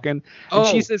Christopher Walken. And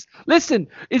she says, "Listen,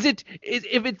 if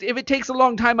it takes a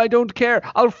long time, I don't care.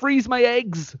 I'll freeze my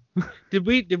eggs." Did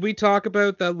we talk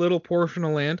about that little portion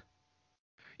of land?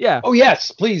 Yeah. Oh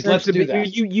yes, please, let's do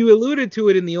that. You alluded to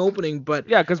it in the opening, but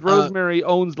yeah, because Rosemary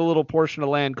owns the little portion of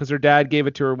land because her dad gave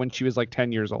it to her when she was like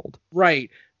 10 years old.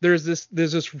 Right. There's this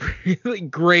really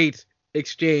great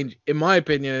exchange, in my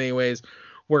opinion, anyways,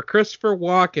 where Christopher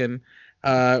Walken,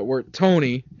 where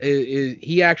Tony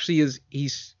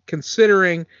he's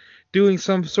considering doing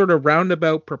some sort of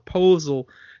roundabout proposal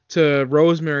to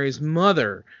Rosemary's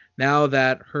mother, now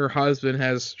that her husband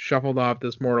has shuffled off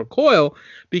this mortal coil,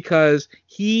 because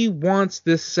he wants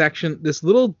this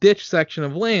little ditch section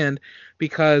of land,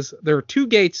 because there are 2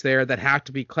 gates there that have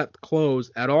to be kept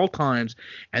closed at all times,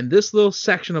 and this little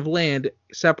section of land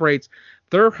separates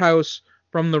their house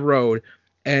from the road.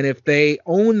 And if they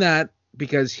own that,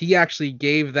 because he actually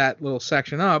gave that little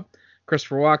section up,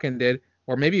 Christopher Walken did,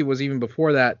 or maybe it was even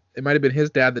before that, it might have been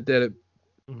his dad that did it,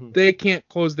 they can't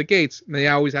close the gates, and they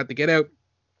always have to get out,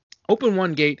 open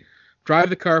one gate, drive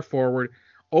the car forward,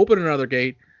 open another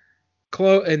gate,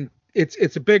 close, and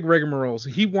it's a big rigmarole. So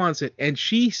he wants it, and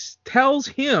she tells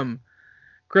him,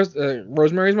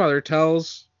 Rosemary's mother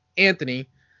tells Anthony,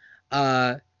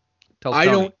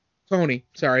 Tony,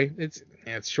 sorry,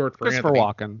 it's short for Christopher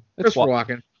Walken. Christopher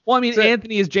Walken. Well, I mean,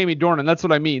 Anthony is Jamie Dornan. That's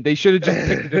what I mean. They should have just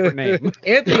picked a different name.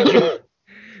 Anthony.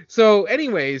 So,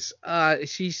 anyways,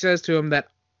 she says to him that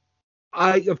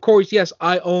I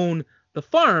own the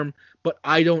farm, but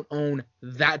I don't own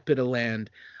that bit of land.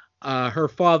 Her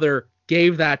father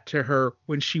gave that to her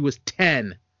when she was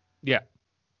 10. Yeah.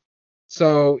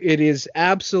 So it is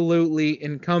absolutely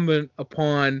incumbent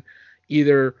upon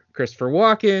either Christopher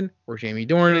Walken or Jamie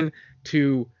Dornan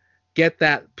to get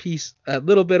that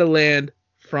little bit of land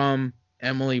from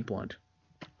Emily Blunt.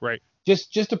 Right.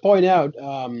 Just to point out,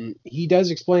 he does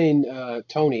explain,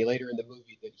 Tony, later in the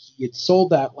movie, that he had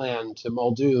sold that land to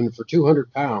Muldoon for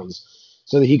 £200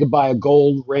 so that he could buy a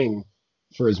gold ring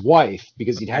for his wife,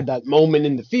 because he'd had that moment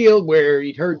in the field where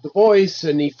he'd heard the voice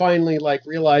and he finally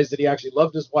realized that he actually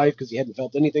loved his wife because he hadn't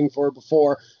felt anything for her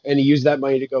before, and he used that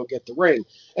money to go get the ring.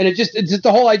 And it's just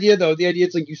the whole idea, though. The idea,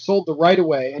 it's like you sold the right of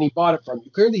way and he bought it from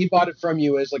you. Clearly he bought it from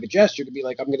you as like a gesture to be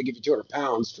like, I'm going to give you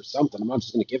 £200 for something. I'm not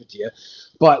just going to give it to you.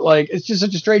 But it's just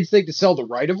such a strange thing to sell the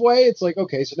right of way. It's like,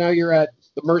 okay, so now you're at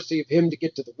the mercy of him to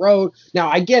get to the road. Now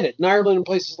I get it. In Ireland and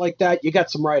places like that, you got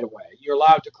some right of way. You're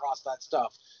allowed to cross that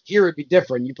stuff. Here it'd be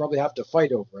different. You probably have to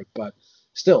fight over it, but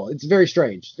still, it's very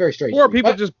strange. It's very strange. Or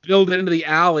people just build into the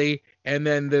alley, and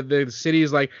then the city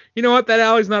is like, you know what, that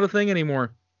alley's not a thing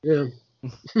anymore. Yeah.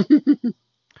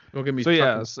 Don't get me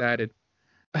excited.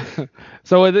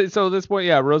 So at this point,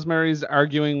 Rosemary's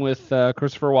arguing with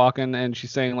Christopher Walken, and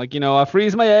she's saying I'll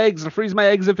freeze my eggs. I'll freeze my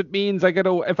eggs if it means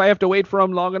if I have to wait for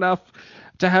them long enough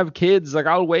to have kids.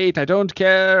 I'll wait. I don't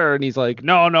care. And he's like,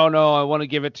 no. I want to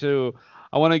give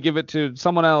it to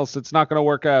someone else. It's not going to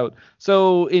work out.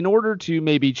 So in order to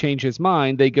maybe change his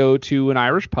mind, they go to an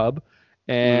Irish pub,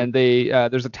 and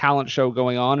there's a talent show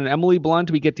going on. And Emily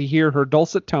Blunt, we get to hear her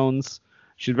dulcet tones.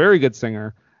 She's a very good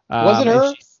singer. Was it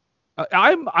her?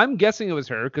 I'm guessing it was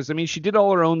her, because she did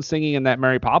all her own singing in that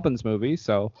Mary Poppins movie,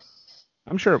 so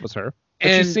I'm sure it was her.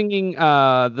 And she's singing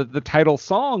the title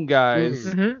song,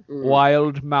 guys.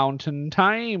 Wild Mountain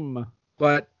Time.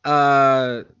 But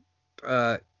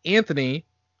Anthony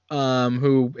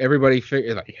who everybody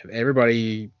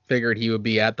figured he would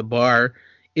be at the bar,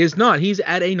 is not. He's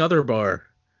at another bar.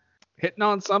 Hitting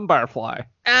on some barfly.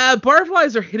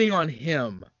 Barflies are hitting on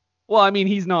him. Well, I mean,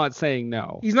 he's not saying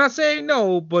no. He's not saying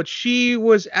no, but she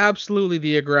was absolutely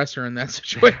the aggressor in that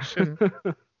situation.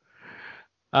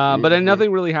 But then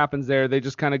nothing really happens there. They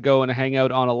just kind of go and hang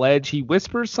out on a ledge. He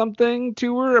whispers something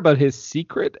to her about his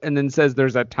secret and then says,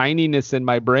 "There's a tininess in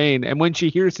my brain." And when she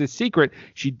hears his secret,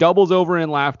 she doubles over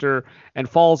in laughter and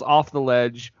falls off the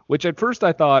ledge, which at first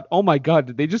I thought, oh my God,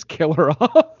 did they just kill her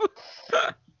off?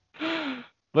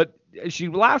 But she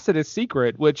laughs at his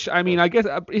secret, which, I mean, I guess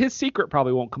his secret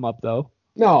probably won't come up, though.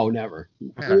 No, never.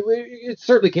 Yeah. It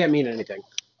certainly can't mean anything.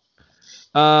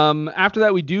 After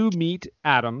that, we do meet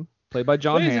Adam, played by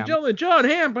John Hamm. Ladies and gentlemen, John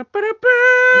Hamm.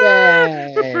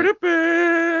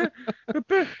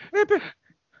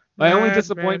 My only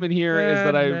disappointment here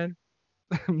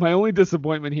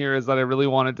is that I really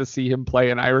wanted to see him play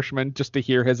an Irishman just to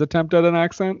hear his attempt at an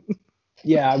accent.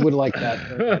 Yeah, I would like that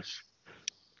very much.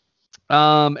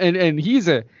 And he's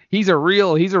a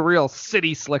real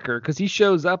city slicker, because he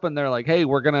shows up and they're like, "Hey,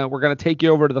 we're gonna take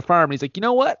you over to the farm." And he's like, "You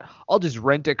know what? I'll just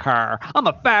rent a car. I'm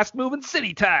a fast moving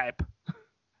city type."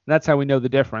 That's how we know the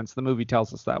difference. The movie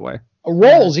tells us that way. A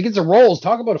Rolls. He gets a Rolls.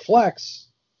 Talk about a flex.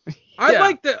 I'd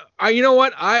like to. You know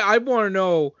what? I want to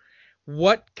know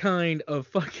what kind of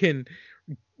fucking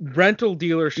rental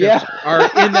dealerships are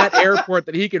in that airport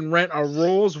that he can rent a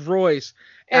Rolls Royce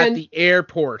at the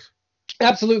airport.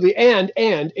 Absolutely. And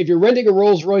if you're renting a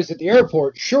Rolls Royce at the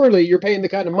airport, surely you're paying the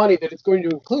kind of money that it's going to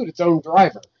include its own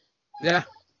driver. Yeah.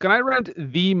 Can I rent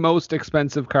the most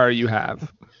expensive car you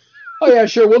have? Oh, yeah,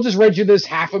 sure. We'll just rent you this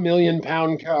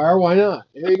 £500,000 car. Why not?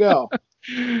 There you go.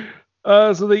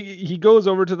 So he goes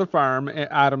over to the farm,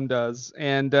 Adam does,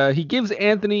 and he gives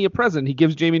Anthony a present. He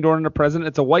gives Jamie Dornan a present.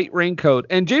 It's a white raincoat.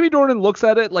 And Jamie Dornan looks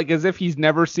at it like as if he's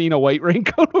never seen a white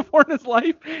raincoat before in his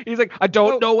life. He's like, "I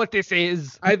don't know what this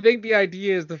is." I think the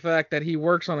idea is the fact that he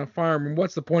works on a farm, and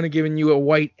what's the point of giving you a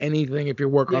white anything if you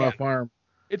work on a farm?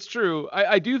 It's true.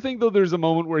 I do think, though, there's a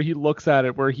moment where he looks at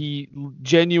it where he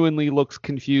genuinely looks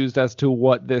confused as to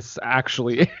what this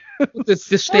actually is. It's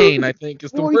disdain, I think,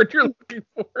 is the word you're looking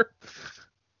for.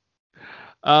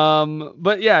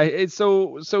 But yeah,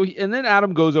 and then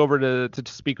Adam goes over to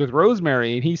speak with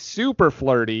Rosemary, and he's super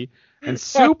flirty and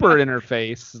super in her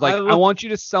face. Like, I want you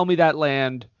to sell me that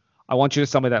land. I want you to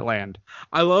sell me that land.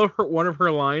 I love one of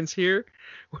her lines here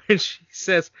when she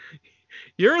says,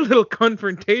 "You're a little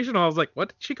confrontational." I was like, what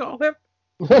did she call him?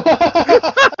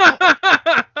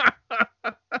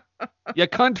 You're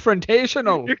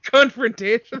confrontational. You're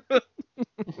confrontational.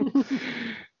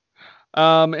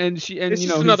 And it's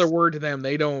just another word to them.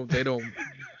 They don't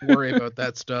worry about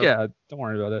that stuff. Yeah, don't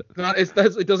worry about it.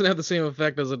 It doesn't have the same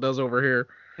effect as it does over here.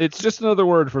 It's just another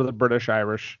word for the British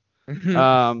Irish.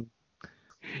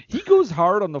 He goes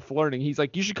hard on the flirting. He's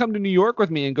like, "You should come to New York with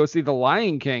me and go see The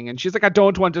Lion King." And she's like, "I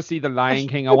don't want to see The Lion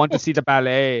King. I want to see the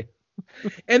ballet."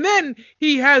 And then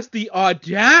he has the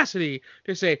audacity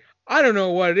to say, "I don't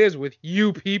know what it is with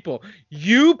you people."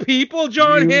 You people,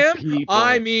 John Hamm?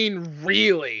 I mean,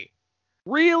 really?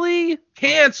 Really?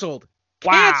 Canceled.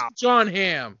 Wow. Canceled John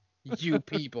Hamm. You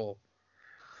people.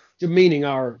 Demeaning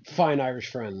our fine Irish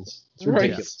friends. It's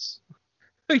ridiculous.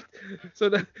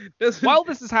 So while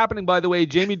this is happening, by the way,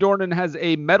 Jamie Dornan has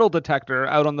a metal detector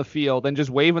out on the field and just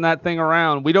waving that thing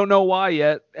around. We don't know why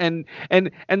yet. And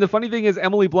the funny thing is,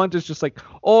 Emily Blunt is just like,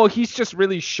 "Oh, he's just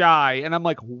really shy." And I'm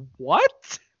like,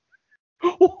 what?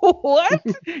 What?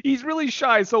 He's really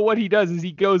shy. So what he does is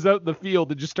he goes out in the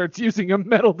field and just starts using a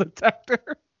metal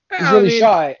detector. He's really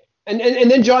shy. And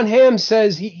then John Hamm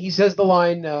says, he says the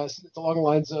line, it's along the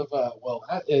lines of,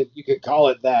 you could call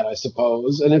it that, I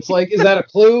suppose. And it's like, is that a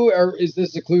clue, or is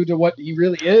this a clue to what he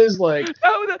really is? Like,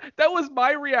 that was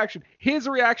my reaction. His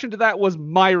reaction to that was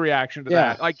my reaction to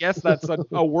that. I guess that's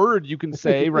a word you can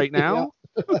say right now.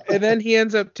 Yeah. And then he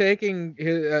ends up taking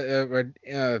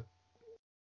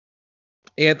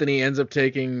Anthony ends up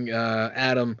taking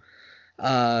Adam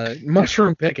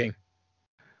mushroom picking.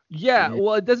 Yeah,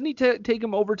 well, doesn't he take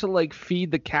him over to like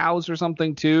feed the cows or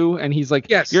something too? And he's like,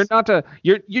 "Yes, you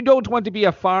don't want to be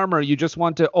a farmer. You just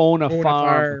want to own a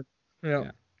farm."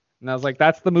 Yeah. And I was like,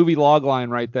 that's the movie log line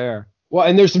right there. Well,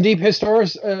 and there's some deep history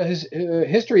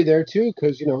there too,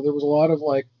 because there was a lot of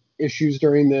like issues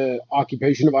during the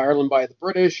occupation of Ireland by the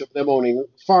British, of them owning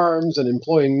farms and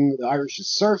employing the Irish as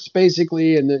serfs,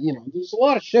 basically. And there's a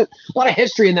lot of shit, a lot of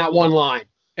history in that one line.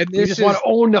 And you just want to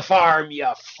own the farm, you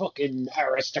fucking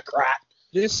aristocrat.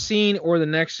 This scene or the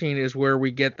next scene is where we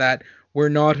get that we're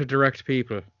not a direct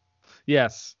people.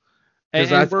 Yes.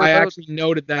 Because I actually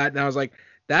noted that, and I was like,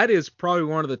 that is probably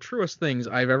one of the truest things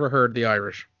I've ever heard the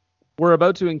Irish. We're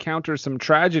about to encounter some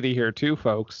tragedy here too,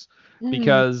 folks,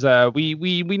 because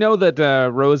we know that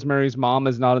Rosemary's mom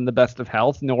is not in the best of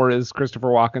health, nor is Christopher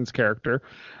Walken's character.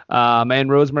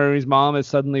 And Rosemary's mom is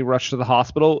suddenly rushed to the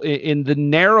hospital in the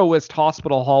narrowest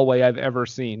hospital hallway I've ever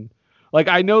seen. Like,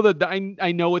 I know that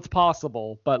I know it's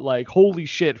possible, but like, holy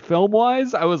shit,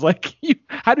 film-wise, I was like,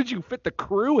 how did you fit the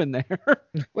crew in there?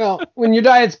 Well, when your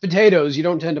diet's potatoes, you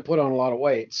don't tend to put on a lot of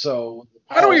weight, so...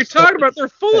 I don't know what you're talking about. They're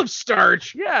full of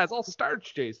starch. Yeah, it's all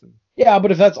starch, Jason. Yeah,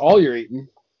 but if that's all you're eating...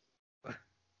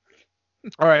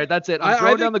 All right, that's it. I'm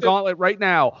throwing down the gauntlet right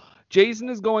now. Jason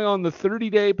is going on the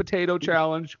 30-day potato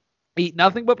challenge. Eat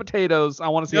nothing but potatoes. I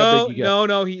want to see how big you get.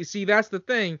 No. See, that's the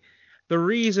thing. The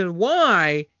reason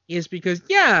why is because,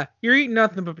 yeah, you're eating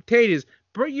nothing but potatoes,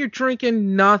 but you're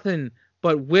drinking nothing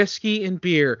but whiskey and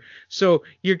beer. So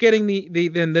you're getting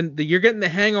you're getting the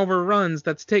hangover runs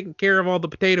that's taking care of all the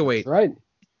potato weight.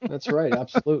 That's right.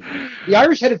 Absolutely. The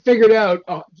Irish had it figured out.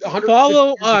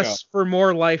 Follow us for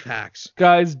more life hacks.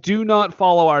 Guys, do not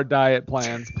follow our diet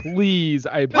plans. Please,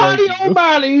 I beg Paddy you.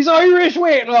 O'Malley's Irish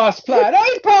weight loss plan.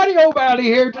 I'm Paddy O'Malley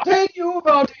here to tell you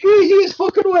about the easiest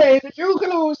fucking way that you can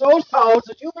lose those pounds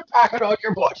that you've been packing on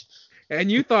your butt.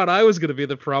 And you thought I was going to be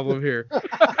the problem here.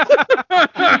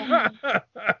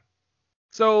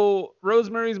 So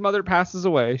Rosemary's mother passes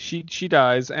away. She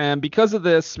dies, and because of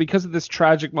this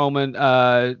tragic moment,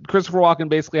 Christopher Walken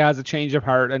basically has a change of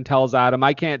heart and tells Adam,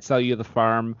 "I can't sell you the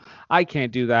farm. I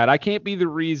can't do that. I can't be the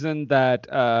reason that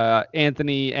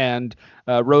Anthony and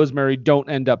Rosemary don't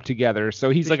end up together." So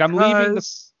he's like, "I'm leaving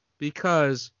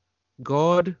because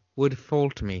God would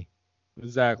fault me."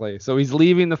 Exactly. So he's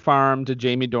leaving the farm to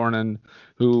Jamie Dornan,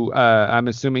 who I'm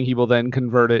assuming he will then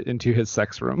convert it into his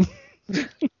sex room.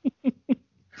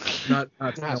 Not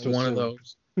one of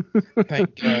those.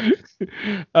 Thank God.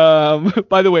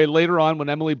 By the way, later on when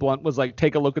Emily Blunt was like,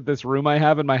 "Take a look at this room I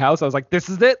have in my house," I was like, "This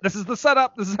is it. This is the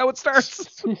setup. This is how it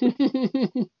starts."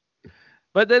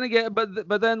 But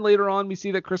then later on we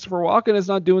see that Christopher Walken is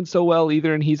not doing so well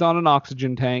either, and he's on an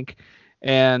oxygen tank,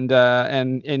 and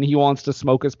he wants to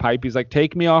smoke his pipe. He's like,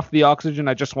 "Take me off the oxygen.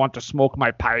 I just want to smoke my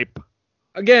pipe."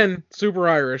 Again, super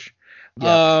Irish.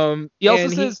 Yeah. He also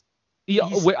says.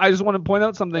 I just want to point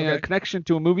out something, a connection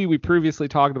to a movie we previously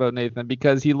talked about, Nathan,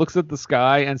 because he looks at the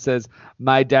sky and says,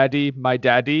 my daddy,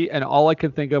 and all I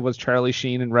could think of was Charlie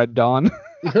Sheen in Red Dawn.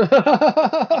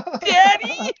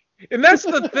 Daddy! And that's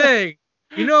the thing.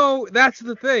 That's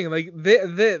the thing. Like,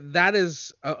 that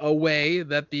is a way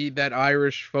that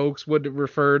Irish folks would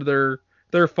refer to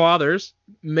their fathers,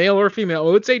 male or female.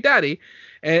 I would say daddy.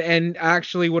 And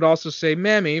actually would also say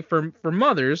mammy for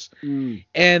mothers.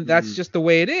 And that's just the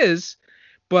way it is.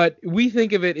 But we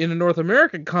think of it in a North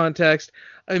American context.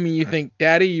 I mean, you think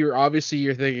daddy, you're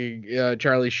thinking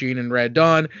Charlie Sheen and Red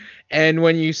Dawn. And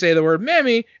when you say the word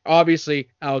mammy, obviously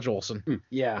Al Jolson.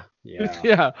 Yeah.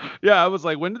 I was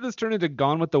like, when did this turn into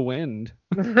Gone with the Wind?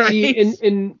 Right? See,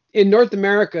 in North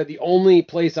America, the only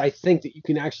place I think that you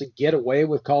can actually get away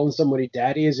with calling somebody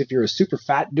daddy is if you're a super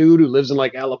fat dude who lives in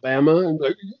like Alabama and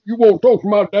like, you won't talk to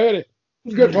my daddy.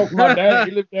 You gotta talk to my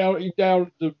daddy. He lives down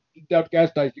at the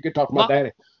gas station. You can talk to my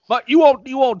daddy. But you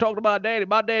won't talk to my daddy.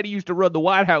 My daddy used to run the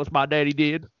White House. My daddy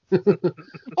did.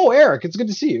 Oh, Eric, it's good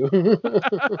to see you.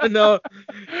 No,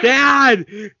 Dad,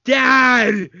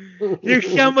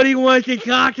 there's somebody who wants to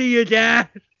talk to you, Dad.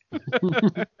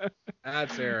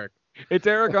 That's Eric. It's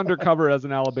Eric undercover as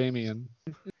an Alabamian.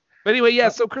 But anyway, yeah.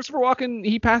 So Christopher Walken,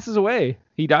 he passes away.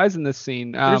 He dies in this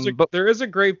scene. There is a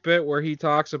great bit where he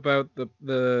talks about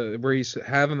the where he's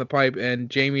having the pipe and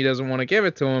Jamie doesn't want to give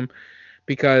it to him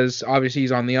because obviously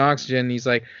he's on the oxygen. He's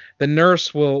like, the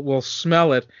nurse will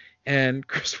smell it. And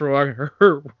Christopher Walken,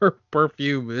 her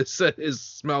perfume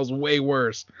smells way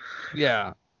worse.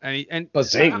 Yeah, and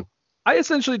I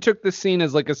essentially took this scene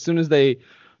as like as soon as they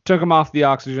took him off the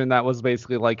oxygen, that was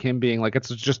basically like him being like, it's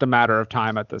just a matter of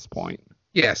time at this point.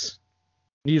 Yes.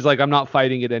 He's like, I'm not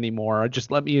fighting it anymore.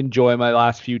 Just let me enjoy my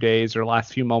last few days or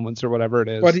last few moments or whatever it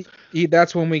is. But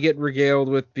that's when we get regaled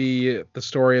with the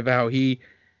story of how he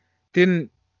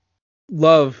didn't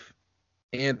love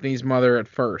Anthony's mother at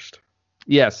first.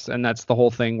 Yes, and that's the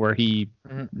whole thing where he,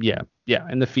 in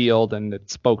the field, and it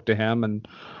spoke to him, and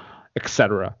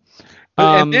etc.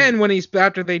 And then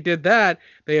after they did that,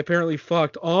 they apparently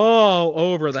fucked all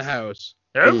over the house.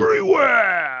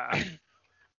 Everywhere!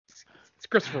 It's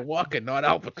Christopher Walken, not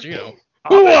Al Pacino.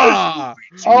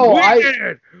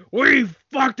 We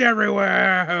fucked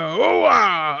everywhere!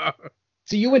 Hoo-ah!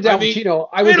 So you went to Al Pacino.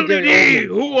 I went to Gary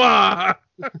Oldman.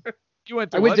 You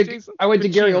went to I went to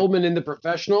Gary Oldman in The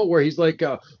Professional, where he's like,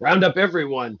 round up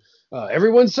everyone.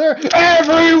 Everyone, sir.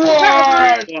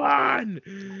 Everyone.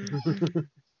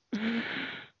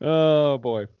 Oh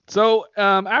boy. So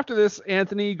after this,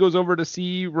 Anthony goes over to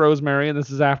see Rosemary, and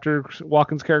this is after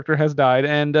Walken's character has died,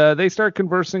 and they start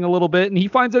conversing a little bit, and he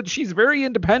finds out she's very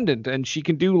independent and she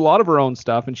can do a lot of her own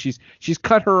stuff, and she's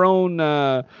cut her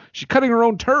own she's cutting her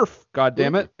own turf, god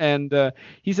damn it. And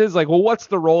he says like, well, what's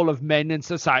the role of men in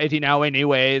society now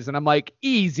anyways? And I'm like,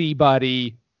 easy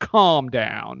buddy, calm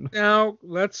down. Now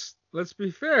let's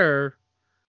be fair.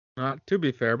 Not to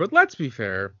be fair, but let's be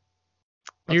fair.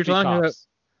 You're talking about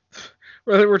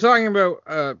we're talking about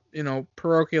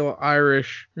parochial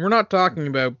Irish. We're not talking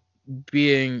about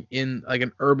being in like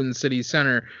an urban city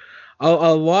center.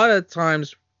 A lot of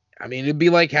times, I mean, it'd be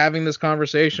like having this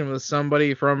conversation with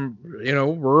somebody from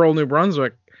rural New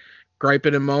Brunswick,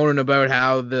 griping and moaning about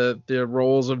how the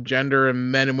roles of gender and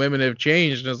men and women have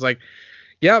changed. And it's like,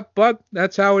 yeah, but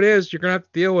that's how it is. You're gonna have to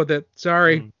deal with it.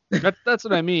 Sorry. That's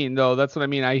what I mean, though. That's what I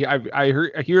mean.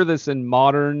 I hear this in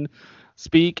modern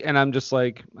speak, and I'm just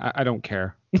like, I don't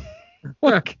care.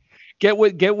 Like, get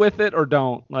with it or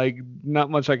don't. Like, not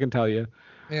much I can tell you.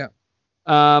 Yeah.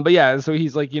 But yeah, so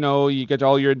he's like, you get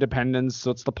all your independence,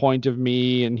 so it's the point of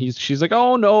me. And she's like,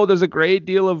 oh no, there's a great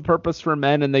deal of purpose for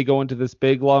men, and they go into this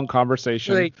big long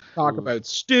conversation. They talk about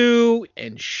stew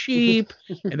and sheep,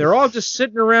 and they're all just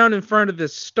sitting around in front of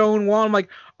this stone wall. I'm like,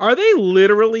 are they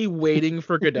literally waiting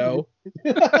for Godot?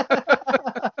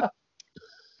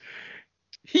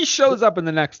 He shows up in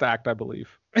the next act, I believe.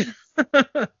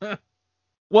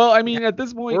 Well, I mean, at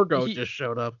this point, Orgo just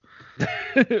showed up.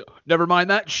 Never mind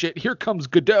that shit. Here comes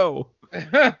Godot.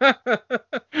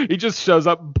 He just shows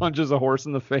up and punches a horse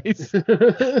in the face.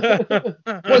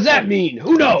 What does that mean?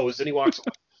 Who knows? And he walks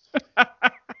away.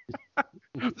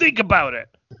 Think about it,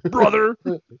 brother.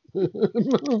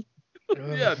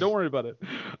 Yeah, don't worry about it.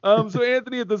 So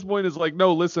Anthony at this point is like,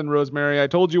 no, listen, Rosemary, I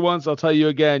told you once, I'll tell you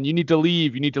again. You need to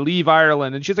leave. You need to leave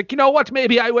Ireland. And she's like, you know what?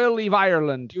 Maybe I will leave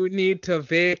Ireland. You need to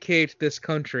vacate this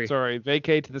country.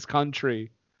 Vacate this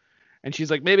country. And she's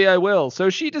like, maybe I will. So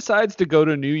she decides to go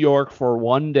to New York for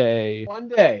one day. One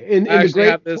day. I actually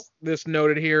have this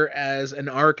noted here as an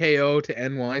RKO to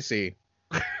NYC.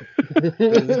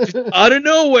 Out of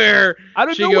nowhere,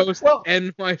 she goes to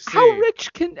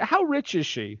NYC. How rich is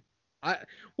she?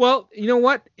 Well, you know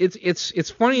what?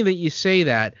 It's funny that you say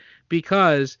that,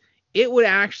 because it would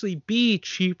actually be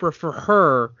cheaper for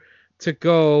her to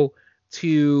go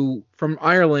from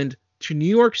Ireland to New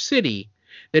York City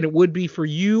than it would be for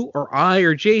you or I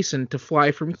or Jason to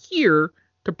fly from here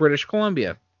to British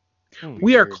Columbia.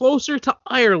 We are closer to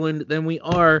Ireland than we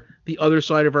are the other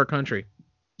side of our country.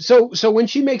 So when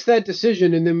she makes that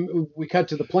decision and then we cut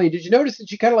to the plane, did you notice that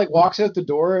she kind of like walks out the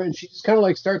door and she just kind of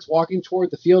like starts walking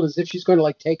toward the field as if she's going to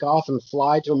like take off and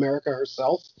fly to America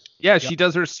herself? Yeah, she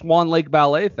does her Swan Lake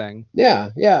Ballet thing.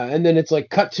 Yeah. And then it's like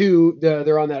cut to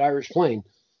they're on that Irish plane.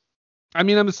 I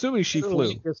mean, I'm assuming she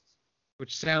flew.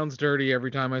 Which sounds dirty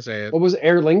every time I say it. What was it,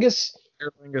 Aer Lingus?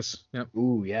 Aer Lingus. Yep.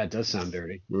 Ooh, yeah, it does sound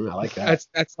dirty. I like that.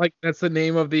 That's the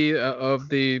name of the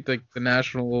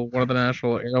national, one of the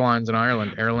national airlines in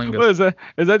Ireland, Aer Lingus. What is that?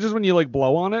 Is that just when you like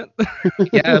blow on it?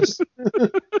 Yes.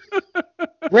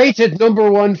 Rated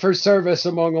 #1 for service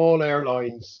among all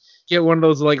airlines. Get one of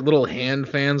those like little hand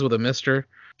fans with a mister.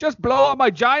 Just blow on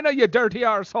my gina, you dirty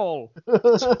arsehole.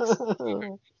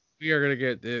 We are gonna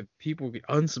get people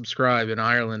unsubscribe in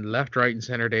Ireland left, right, and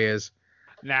center days.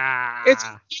 Nah. It's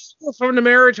from the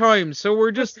Maritimes, so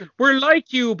we're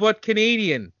like you, but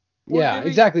Canadian.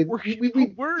 Exactly.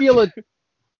 We feel it.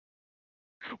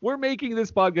 We're making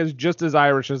this podcast just as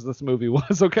Irish as this movie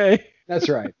was, okay? That's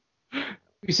right.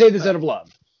 We say this out of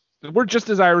love. We're just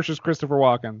as Irish as Christopher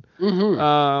Walken.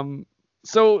 Mm-hmm.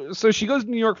 So she goes to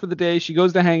New York for the day. She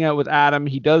goes to hang out with Adam.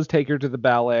 He does take her to the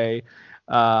ballet.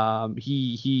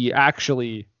 He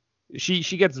actually,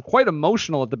 she gets quite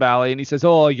emotional at the ballet, and he says,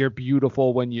 oh, you're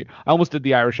beautiful when you, I almost did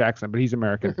the Irish accent, but he's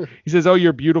American. He says, oh,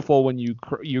 you're beautiful when you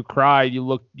cry. You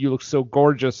look so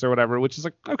gorgeous or whatever, which is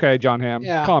like, okay, John Hamm,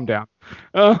 calm down.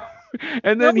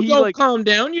 And then he like, calm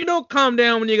down. You don't calm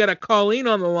down when you got a Colleen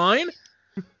on the line.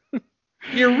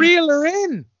 You reel her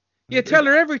in. You tell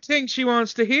her everything she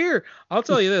wants to hear. I'll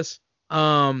tell you this.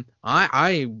 I'm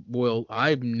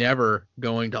never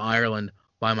going to Ireland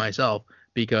by myself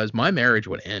because my marriage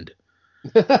would end.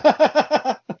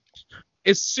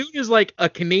 As soon as like a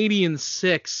Canadian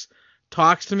 6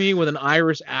 talks to me with an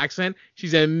Irish accent,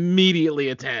 she's immediately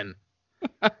a 10.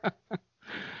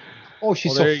 Oh,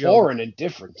 she's so foreign and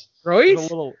different. Right? A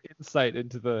little insight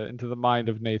into the mind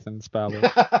of Nathan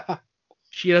Spaller.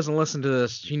 She doesn't listen to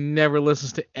this. She never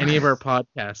listens to any of our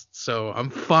podcasts, so I'm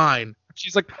fine.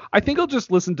 She's like, I think I'll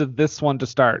just listen to this one to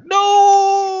start.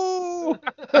 No!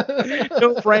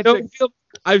 No frantic.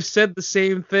 I've said the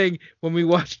same thing when we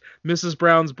watched Mrs.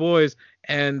 Brown's Boys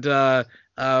and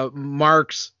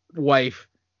Mark's wife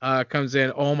comes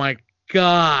in. Oh my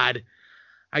God.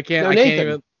 I can't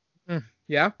even.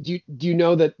 Yeah? Do you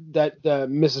know that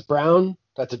Mrs. Brown,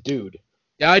 that's a dude?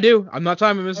 Yeah, I do. I'm not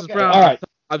talking about Mrs. Brown. All right.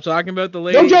 I'm talking about the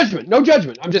lady. No judgment.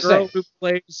 I'm just saying. Who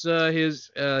plays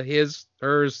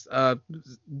hers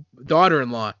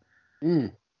daughter-in-law.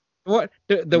 What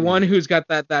the one who's got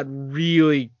that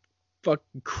really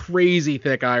fucking crazy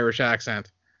thick Irish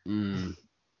accent.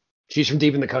 She's from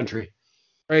deep in the country.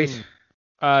 Right.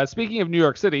 Speaking of New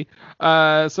York City,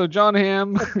 so John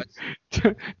Hamm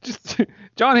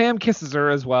John Hamm kisses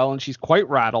her as well, and she's quite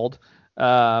rattled.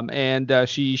 And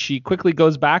she quickly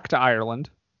goes back to Ireland.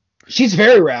 She's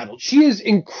very rattled. She is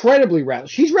incredibly rattled.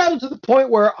 She's rattled to the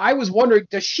point where I was wondering,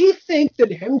 does she think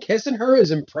that him kissing her has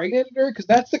impregnated her? Because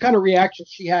that's the kind of reaction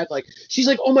she had. Like, she's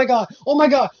like, oh my God.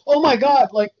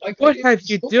 Like what have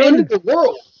you done? End of the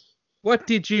world. What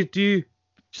did you do?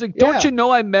 She's like, don't you know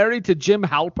I'm married to Jim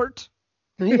Halpert?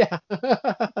 Yeah.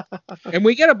 And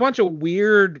we get a bunch of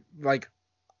weird, like,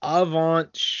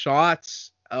 avant shots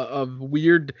of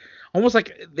weird, almost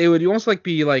like they would almost like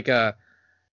be like a.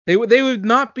 They would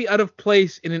not be out of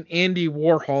place in an Andy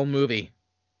Warhol movie.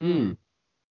 And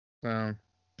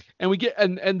we get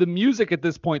and the music at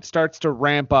this point starts to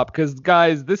ramp up because,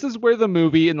 guys, this is where the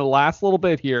movie in the last little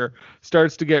bit here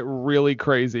starts to get really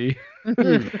crazy.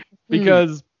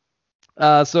 Because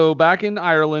so back in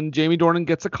Ireland, Jamie Dornan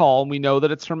gets a call, and we know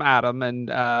that it's from Adam, and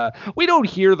we don't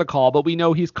hear the call, but we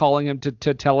know he's calling him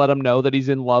to let him know that he's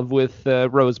in love with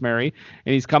Rosemary,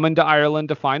 and he's coming to Ireland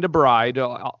to find a bride,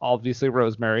 obviously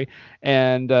Rosemary.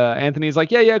 And Anthony's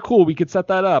like, yeah, cool, we could set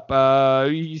that up.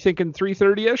 You thinking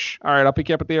 3:30ish? All right, I'll pick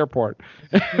you up at the airport.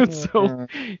 So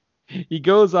he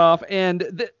goes off,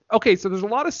 and okay, so there's a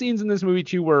lot of scenes in this movie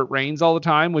too where it rains all the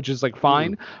time, which is like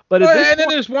fine. But and then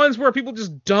there's ones where people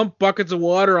just dump buckets of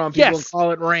water on people and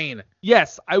call it rain.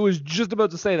 Yes, I was just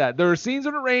about to say that. There are scenes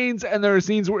when it rains, and there are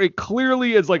scenes where it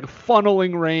clearly is like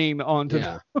funneling rain onto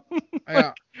them.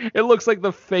 Yeah. It looks like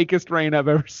the fakest rain I've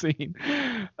ever seen.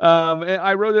 And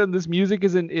I wrote in this music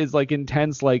is like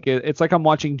intense, like it's like I'm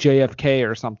watching JFK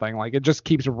or something. Like it just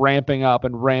keeps ramping up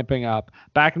and ramping up,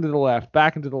 back into the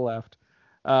left.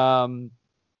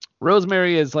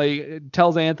 Rosemary is like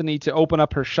tells Anthony to open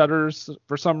up her shutters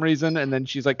for some reason, and then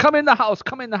she's like, come in the house,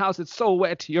 it's so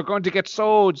wet, you're going to get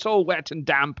so wet and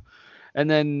damp. And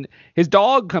then his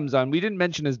dog comes on. We didn't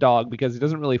mention his dog because he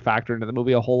doesn't really factor into the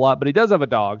movie a whole lot, but he does have a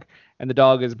dog, and the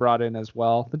dog is brought in as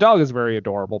well. The dog is very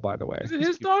adorable, by the way. Is it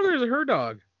his dog or is it her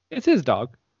dog? It's his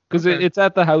dog, because it's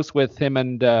at the house with him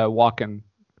and Walken.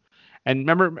 And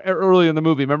remember early in the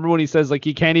movie, when he says like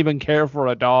he can't even care for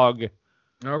a dog?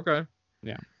 Okay.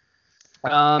 Yeah.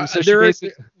 So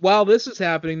while this is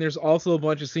happening, there's also a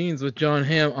bunch of scenes with John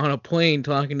Hamm on a plane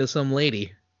talking to some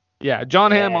lady. Yeah,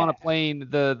 John Hamm on a plane,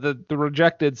 the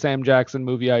rejected Sam Jackson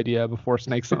movie idea before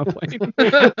Snakes on a Plane.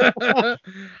 Get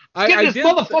this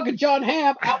motherfucking John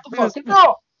Hamm out the fucking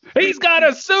door. He's got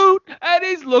a suit and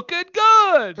he's looking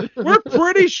good. We're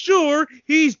pretty sure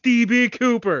he's D.B.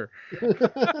 Cooper.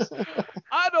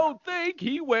 I don't think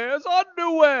he wears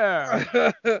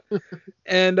underwear.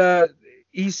 And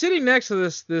he's sitting next to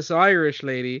this Irish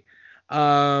lady,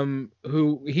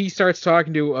 who he starts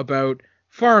talking to about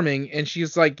farming, and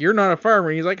she's like, "You're not a farmer."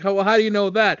 And he's like, "Well, how do you know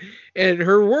that?" And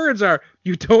her words are,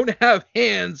 "You don't have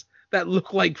hands that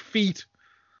look like feet."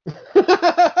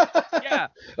 Yeah,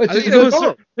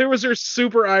 there was her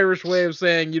super Irish way of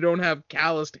saying you don't have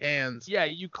calloused hands. Yeah,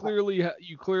 you clearly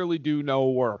do no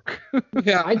work.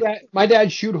 Yeah, my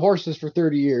dad shoot horses for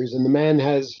 30 years, and the man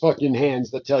has fucking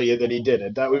hands that tell you that he did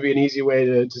it. That would be an easy way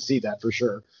to see that for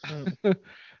sure.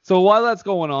 So while that's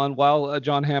going on, while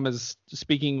John Hamm is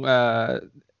speaking,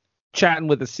 chatting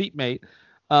with a seatmate,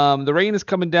 the rain is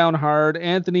coming down hard.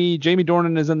 Jamie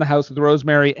Dornan is in the house with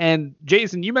Rosemary, and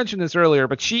Jason, you mentioned this earlier,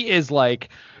 but she is like,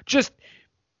 just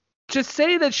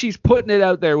say that she's putting it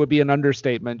out there would be an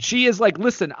understatement. She is like,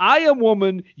 listen, I am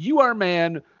woman, you are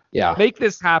man. Yeah. Make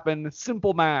this happen.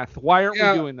 Simple math. Why aren't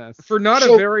we doing this? For not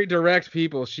a very direct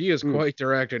people, she is quite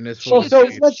direct in this. She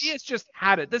has just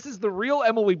had it. This is the real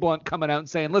Emily Blunt coming out and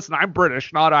saying, listen, I'm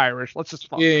British, not Irish. Let's just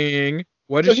fuck.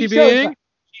 What is she being?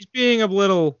 She's being a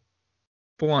little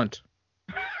blunt.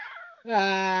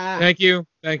 Thank you.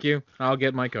 I'll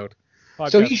get my coat.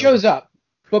 So he shows up.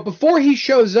 But before he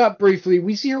shows up briefly,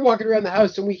 we see her walking around the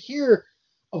house, and we hear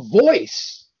a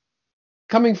voice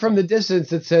coming from the distance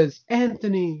that says,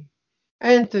 Anthony.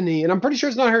 And I'm pretty sure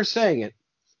it's not her saying it.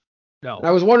 No. And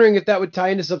I was wondering if that would tie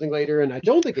into something later, and I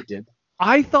don't think it did.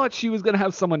 I thought she was gonna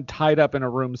have someone tied up in a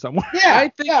room somewhere. Yeah, I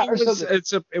think I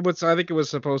think it was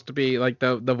supposed to be like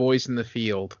the voice in the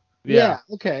field. Yeah.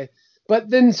 Okay. But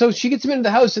then, so she gets him into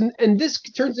the house, and this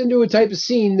turns into a type of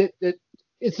scene that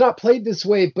it's not played this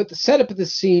way, but the setup of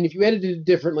this scene, if you edited it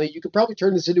differently, you could probably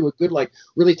turn this into a good, like,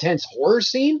 really tense horror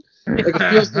scene. Like, it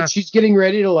feels like she's getting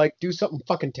ready to, like, do something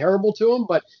fucking terrible to him,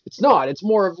 but it's not. It's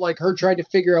more of, like, her trying to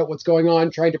figure out what's going on,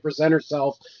 trying to present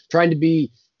herself, trying to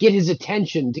get his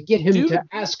attention, to get him to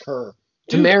ask her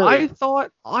to marry him.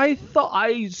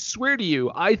 I swear to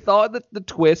you, I thought that the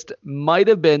twist might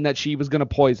have been that she was going to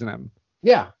poison him.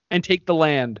 Yeah. And take the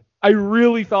land. I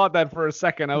really thought that for a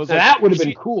second. I was like, that would have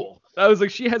been cool. I was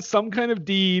like, she has some kind of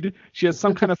deed. She has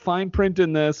some kind of fine print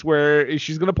in this where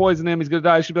she's going to poison him. He's going to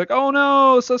die. She'd be like, oh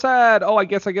no, so sad. Oh, I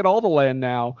guess I get all the land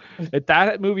now. If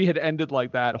that movie had ended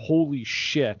like that, holy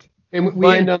shit. And we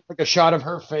end up like a shot of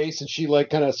her face, and she like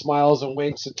kind of smiles and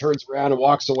winks and turns around and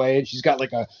walks away, and she's got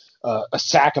like a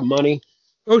sack of money.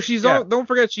 Oh, don't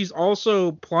forget, she's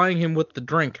also plying him with the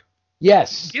drink.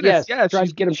 Yes. Guinness, yes. Trying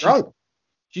to get him drunk.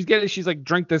 She's like,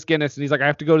 drink this Guinness, and he's like, I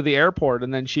have to go to the airport,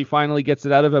 and then she finally gets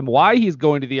it out of him why he's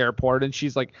going to the airport, and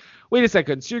she's like, wait a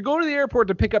second, so you're going to the airport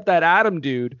to pick up that Adam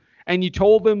dude, and you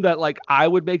told him that like I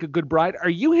would make a good bride? Are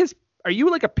you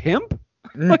like a pimp?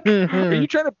 Like, are you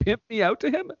trying to pimp me out to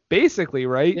him? Basically,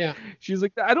 right? Yeah. She's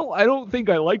like, I don't think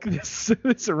I like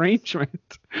this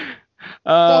arrangement.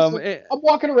 I'm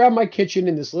walking around my kitchen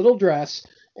in this little dress,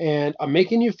 and I'm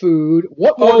making you food.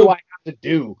 What more do I have to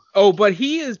do? Oh, but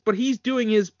he's doing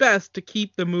his best to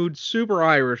keep the mood super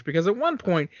Irish, because at one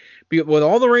point, with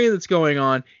all the rain that's going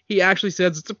on, he actually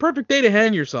says it's a perfect day to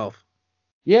hang yourself.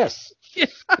 Yes.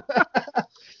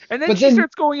 And then she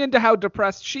starts going into how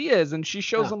depressed she is, and she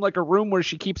shows him like a room where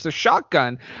she keeps a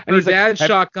shotgun. And her dad's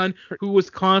shotgun, who was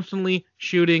constantly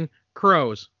shooting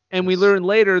crows. And we learn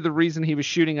later the reason he was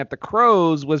shooting at the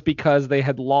crows was because they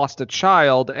had lost a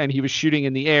child, and he was shooting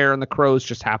in the air, and the crows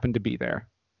just happened to be there.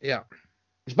 Yeah.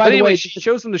 But anyway, she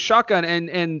shows him the shotgun,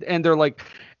 and they're like,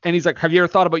 and he's like, have you ever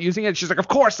thought about using it? She's like, of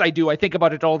course I do. I think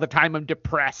about it all the time. I'm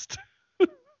depressed.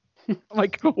 I'm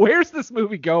like, where's this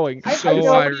movie going?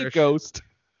 So Irish. Ghost.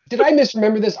 Did I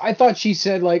misremember this? I thought she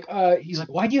said, like, he's like,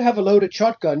 why do you have a loaded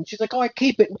shotgun? She's like, oh, I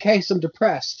keep it in case I'm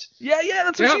depressed. Yeah,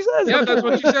 that's what she says. Yeah, that's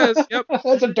what she says. Yep.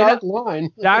 That's a dark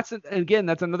line. That's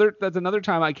another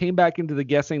time I came back into the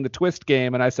guessing the twist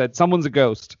game, and I said, someone's a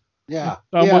ghost. Yeah.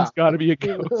 Someone's got to be a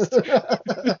ghost.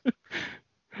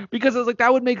 Because I was like,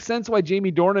 that would make sense why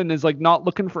Jamie Dornan is like not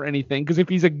looking for anything. Because if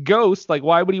he's a ghost, like,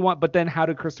 why would he want? But then how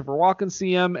did Christopher Walken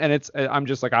see him? And I'm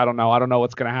just like, I don't know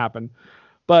what's gonna happen.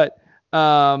 But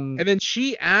and then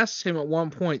she asks him at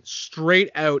one point straight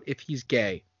out if he's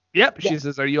gay. Yep. She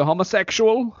says, "Are you a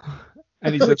homosexual?"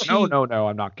 And he says, "No,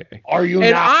 I'm not gay." Are you?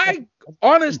 And not? I,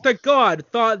 honest to God,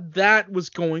 thought that was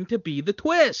going to be the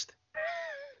twist.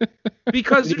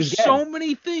 Because there's so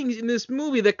many things in this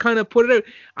movie that kind of put it out.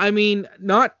 I mean,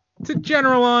 not to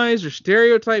generalize or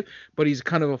stereotype, but he's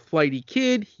kind of a flighty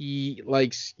kid. He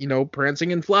likes,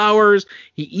 prancing in flowers.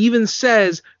 He even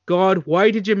says, God, why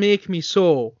did you make me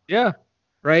so? Yeah.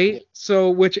 Right?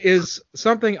 So, which is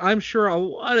something I'm sure a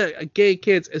lot of gay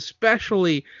kids,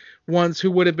 especially ones who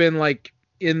would have been like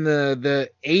in the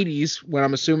 80s, when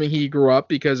I'm assuming he grew up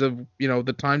because of,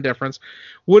 the time difference,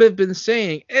 would have been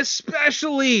saying,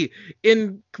 especially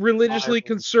in religiously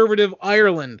conservative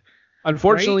Ireland.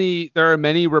 Unfortunately, right? There are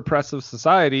many repressive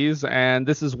societies, and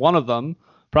this is one of them,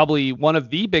 probably one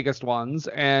of the biggest ones.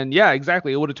 And yeah,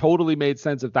 exactly. It would have totally made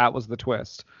sense if that was the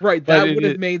twist. Right. That would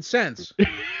have made sense.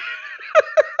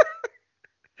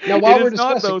 Now, while we're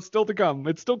discussing, not, though, still to come.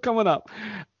 It's still coming up.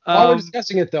 While we're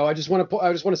discussing it, though, I just want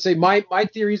to say my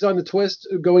theories on the twist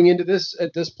going into this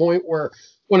at this point were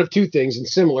one of two things, and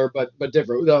similar but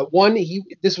different. One,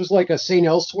 this was like a St.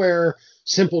 Elsewhere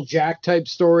Simple Jack type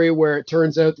story where it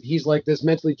turns out that he's like this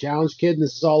mentally challenged kid, and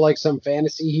this is all like some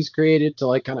fantasy he's created to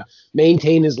like kind of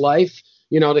maintain his life,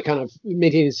 to kind of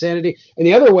maintain his sanity. And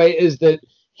the other way is that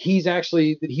he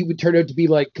would turn out to be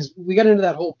like, because we got into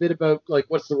that whole bit about like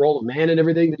what's the role of man and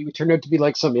everything, that he would turn out to be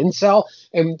like some incel,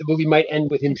 and the movie might end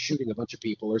with him shooting a bunch of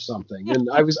people or something. And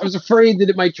I was afraid that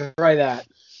it might try that.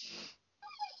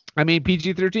 I mean,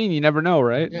 PG-13, you never know,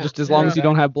 right? Yeah, just as long as you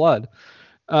don't have blood.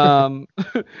 But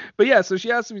yeah, so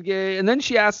she asked him gay, and then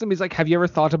she asked him, he's like, have you ever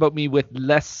thought about me with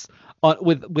less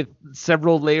with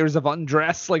several layers of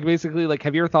undress? Like, basically, like,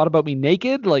 have you ever thought about me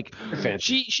naked? Like,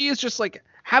 she is just like,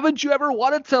 haven't you ever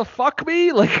wanted to fuck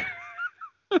me? Like,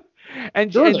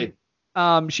 and really?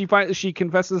 She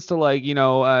confesses to, like,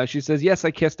 she says, yes,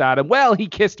 I kissed Adam. Well, he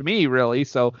kissed me, really.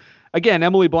 So again,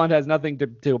 Emily Blunt has nothing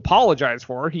to apologize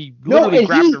for. He literally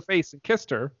grabbed her face and kissed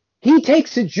her. He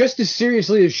takes it just as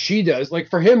seriously as she does. Like,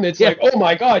 for him, it's like, oh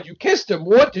my God, you kissed him.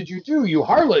 What did you do, you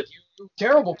harlot? You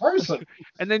terrible person.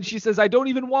 And then she says, I don't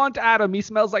even want Adam. He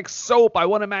smells like soap. I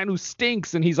want a man who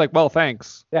stinks. And he's like, well,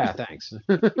 thanks. Yeah, thanks.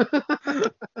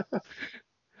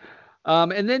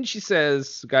 And then she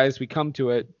says, guys, we come to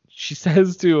it. She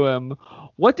says to him,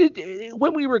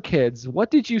 when we were kids,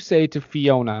 what did you say to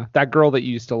Fiona, that girl that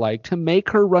you used to like, to make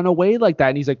her run away like that?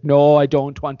 And he's like, no, I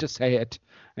don't want to say it.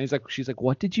 And she's like,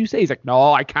 what did you say? He's like,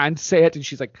 no, I can't say it. And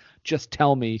she's like, just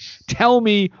tell me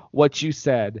what you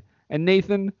said. And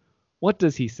Nathan, what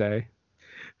does he say?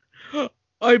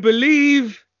 I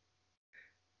believe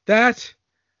that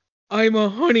I'm a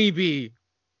honeybee.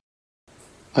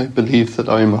 I believe that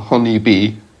I'm a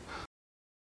honeybee.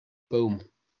 Boom.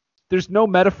 There's no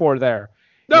metaphor there.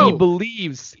 No. He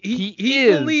believes he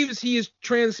believes he is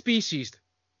transspecies.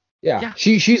 Yeah.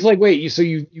 She's like, wait,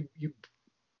 you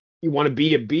want to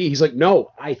be a bee? He's like,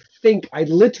 no, I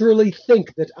literally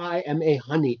think that I am a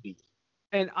honeybee.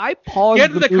 And I paused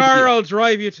Get in the car, I'll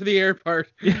drive you to the airport.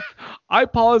 I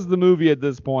paused the movie at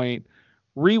this point,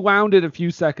 rewound it a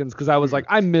few seconds because I was like,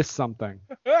 I missed something.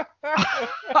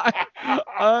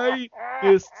 I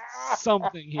missed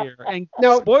something here. And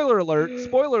no, spoiler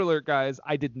alert, guys,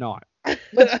 I did not.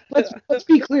 Let's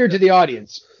be clear to the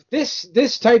audience.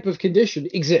 This type of condition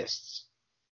exists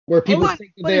where people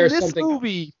think that they are something.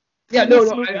 Movie. Yeah,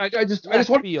 no. I just want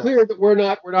to be clear that we're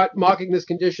not mocking this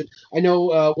condition. I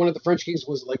know one of the French kings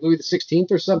was like Louis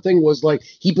XVI or something, was like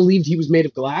he believed he was made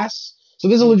of glass. So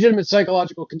there's a legitimate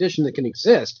psychological condition that can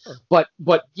exist. But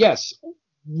yes,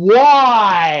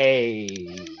 why?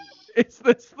 It's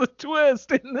the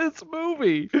twist in this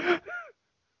movie.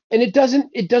 And it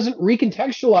doesn't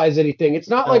recontextualize anything. It's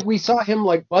not like we saw him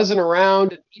like buzzing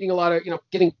around and eating a lot of,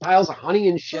 getting piles of honey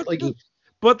and shit like he.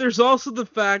 But there's also the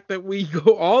fact that we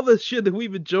go all the shit that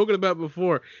we've been joking about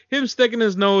before. Him sticking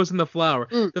his nose in the flower.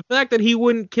 The fact that he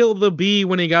wouldn't kill the bee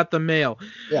when he got the mail.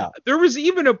 Yeah. There was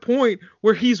even a point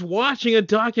where he's watching a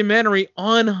documentary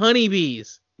on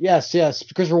honeybees. Yes.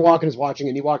 Christopher Walken is watching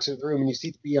it, and he walks into the room and you see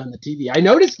the bee on the TV. I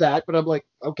noticed that, but I'm like,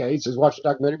 okay, so he's watching a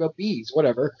documentary about bees,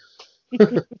 whatever.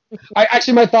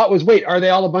 My thought was, wait, are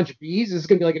they all a bunch of bees? Is this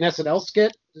gonna be like an SNL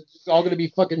skit? It's all gonna be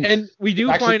fucking. And we do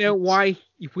find out why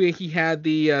he had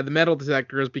the metal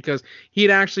detectors, because he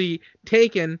had actually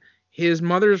taken his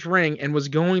mother's ring and was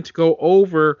going to go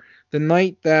over the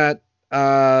night that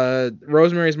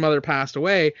Rosemary's mother passed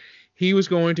away. He was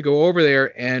going to go over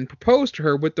there and propose to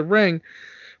her with the ring,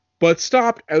 but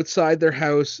stopped outside their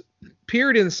house,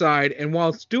 peered inside, and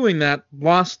whilst doing that,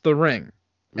 lost the ring.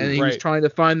 And he was trying to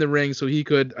find the ring so he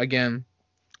could, again,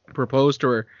 propose to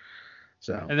her.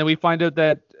 So. And then we find out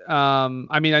that, I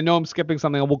know I'm skipping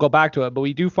something, and we'll go back to it, but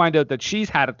we do find out that she's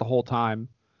had it the whole time,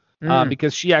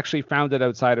 because she actually found it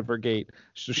outside of her gate.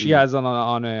 So she has it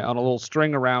on a little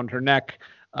string around her neck.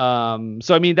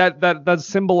 That does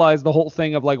symbolize the whole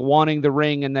thing of like wanting the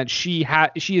ring, and that she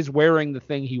is wearing the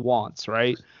thing he wants,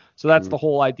 right? So that's the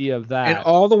whole idea of that. And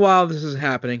all the while this is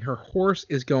happening, her horse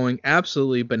is going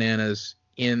absolutely bananas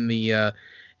in the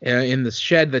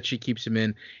shed that she keeps him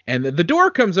in, and the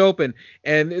door comes open,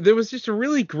 and there was just a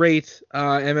really great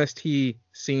MST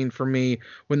scene for me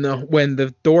when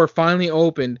the door finally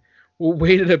opened. We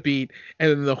waited a beat, and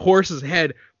then the horse's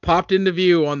head popped into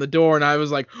view on the door, and I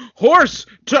was like, horse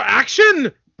to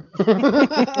action.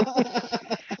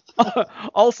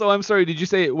 Also, I'm sorry, did you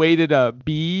say it waited a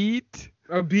beat?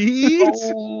 A beat?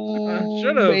 Oh,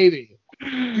 should have. Maybe.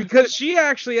 Because she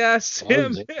actually asked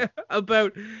him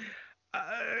about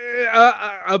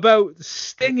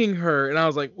stinging her, and I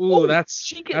was like, "Ooh,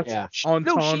 that's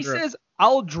entendre." No, she says,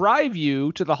 "I'll drive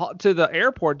you to the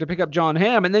airport to pick up John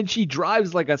Hamm," and then she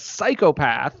drives like a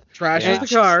psychopath, trashes the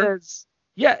car.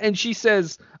 And she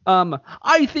says,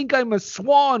 "I think I'm a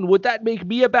swan. Would that make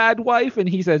me a bad wife?" And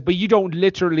he says, "But you don't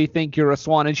literally think you're a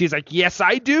swan." And she's like, "Yes,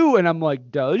 I do." And I'm like,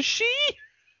 "Does she?"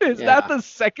 Is that the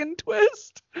second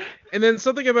twist? And then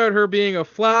something about her being a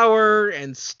flower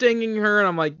and stinging her, and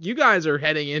I'm like, you guys are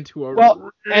heading into a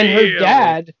and her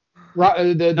dad,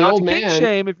 the old man.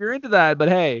 Shame if you're into that, but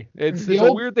hey, it's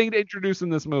a weird thing to introduce in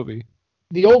this movie.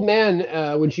 The old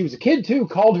man, when she was a kid too,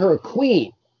 called her a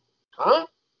queen. Huh?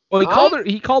 Well, he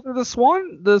called her the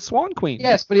swan queen.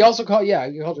 Yes, but he also called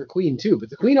her queen too. But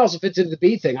the queen also fits into the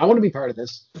bee thing. I want to be part of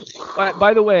this.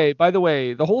 By the way,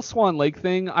 the whole Swan Lake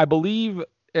thing, I believe,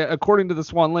 according to the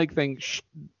Swan Lake thing,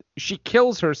 she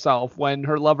kills herself when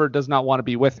her lover does not want to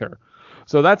be with her.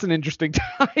 So that's an interesting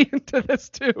tie into this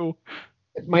too.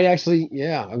 It might actually,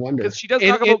 yeah, I wonder. Because she does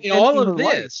talk about in all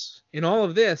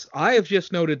of this, I have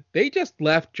just noted they just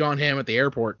left John Hamm at the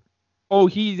airport. Oh,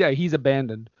 he's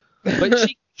abandoned. But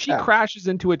she crashes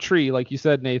into a tree, like you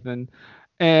said, Nathan.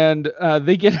 And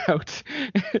they get out.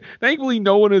 Thankfully,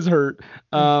 no one is hurt.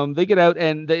 They get out,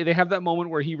 and they have that moment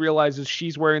where he realizes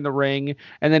she's wearing the ring.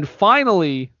 And then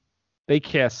finally, they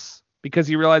kiss. Because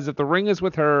he realizes if the ring is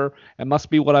with her, it must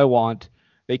be what I want.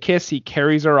 They kiss. He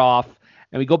carries her off.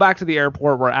 And we go back to the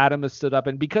airport where Adam has stood up.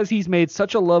 And because he's made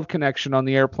such a love connection on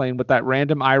the airplane with that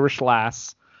random Irish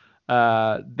lass,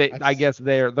 I guess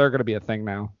they're going to be a thing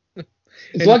now.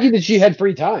 It's lucky that she had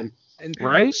free time.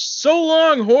 Right? So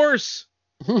long, horse.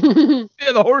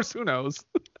 Yeah, the horse, who knows?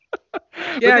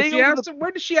 Yeah, she asked him,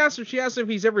 where did she ask him? She asked him if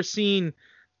he's ever seen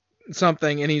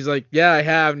something, and he's like, yeah, I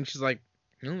have. And she's like,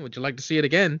 would you like to see it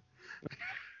again?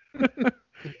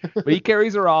 But he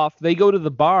carries her off. They go to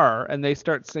the bar, and they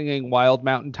start singing Wild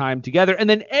Mountain Time together. And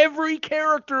then every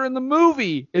character in the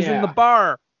movie is in the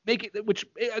bar. Which,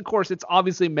 of course, it's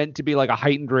obviously meant to be like a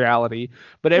heightened reality.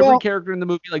 But every character in the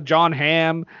movie, like John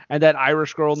Hamm and that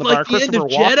Irish girl in the bar, like the end of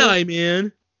Walken, Jedi,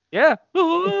 man. Yeah.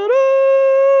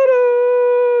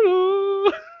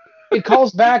 It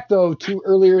calls back, though, to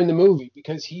earlier in the movie,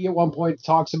 because he at one point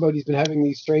talks about he's been having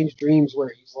these strange dreams where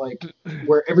he's like,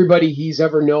 where everybody he's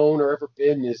ever known or ever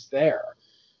been is there.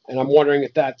 And I'm wondering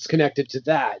if that's connected to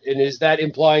that. And is that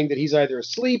implying that he's either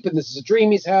asleep and this is a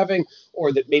dream he's having,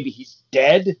 or that maybe he's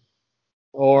dead,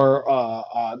 or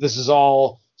this is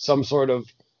all some sort of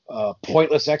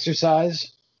pointless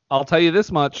exercise? I'll tell you this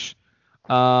much.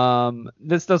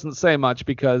 This doesn't say much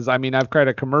because, I mean, I've cried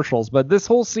at commercials, but this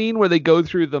whole scene where they go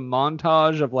through the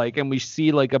montage of and we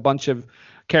see like a bunch of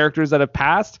characters that have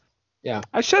passed. Yeah.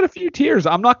 I shed a few tears.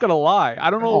 I'm not going to lie. I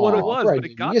don't know what it was, but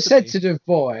it got to me. You sensitive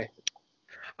boy.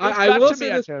 I will say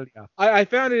this. I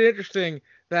found it interesting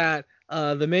that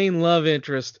the main love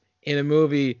interest in a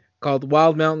movie called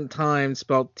Wild Mountain Time,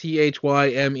 spelled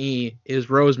Thyme, is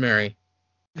Rosemary.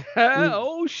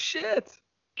 Oh, shit.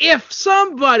 If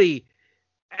somebody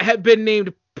had been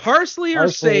named Parsley or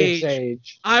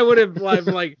Sage, I would have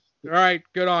like, all right,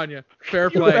 good on you. Fair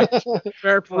play.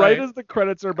 Fair play. Right as the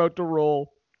credits are about to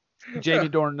roll, Jamie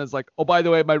Dornan is like, oh, by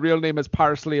the way, my real name is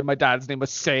Parsley and my dad's name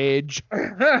is Sage.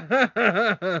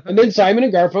 And then Simon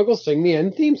and Garfunkel sing the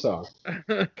end theme song.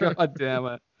 God damn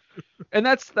it. And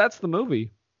that's the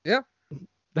movie. Yeah.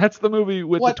 That's the movie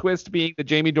with the twist being that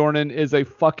Jamie Dornan is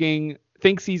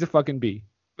thinks he's a fucking bee.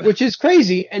 Which is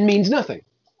crazy and means nothing.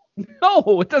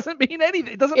 No, it doesn't mean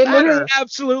anything. It doesn't matter. Literally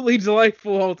absolutely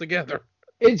delightful altogether.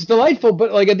 It's delightful,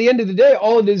 but like at the end of the day,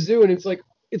 all it is doing, it's like,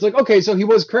 okay, so he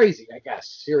was crazy, I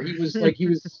guess. Here he was like he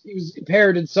was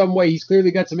impaired in some way. He's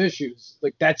clearly got some issues.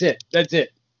 Like that's it.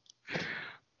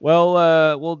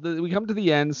 Well, we come to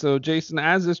the end. So Jason,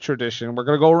 as is tradition, we're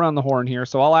gonna go around the horn here.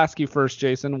 So I'll ask you first,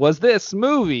 Jason. Was this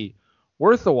movie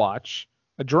worth a watch?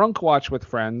 A drunk watch with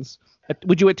friends?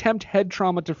 Would you attempt head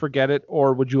trauma to forget it,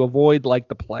 or would you avoid like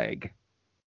the plague?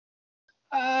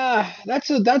 That's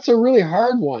a really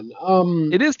hard one.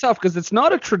 It is tough because it's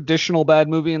not a traditional bad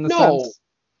movie in the sense.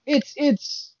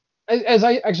 It's as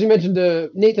I actually mentioned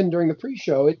to Nathan during the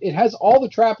pre-show. It has all the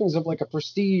trappings of like a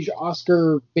prestige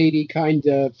Oscar Beatty kind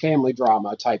of family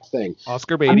drama type thing.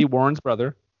 Oscar Beatty, Warren's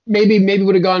brother. Maybe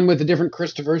would have gone with a different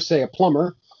Christopher, say a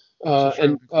plumber,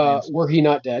 were he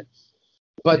not dead.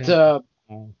 But but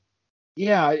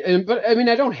I mean,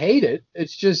 I don't hate it.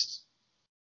 It's just,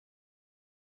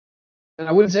 and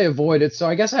I wouldn't say avoid it. So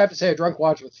I guess I have to say a drunk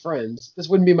watch with friends. This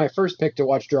wouldn't be my first pick to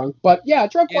watch drunk, but yeah,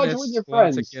 drunk watch with your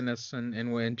friends. Lots of Guinness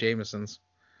and Jameson's.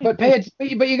 But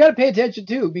but you got to pay attention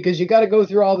too, because you got to go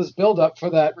through all this build up for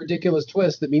that ridiculous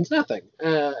twist that means nothing,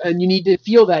 and you need to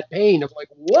feel that pain of like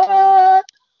what?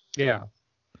 Yeah.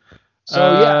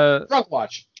 So drunk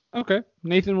watch. Okay,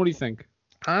 Nathan, what do you think?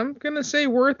 I'm gonna say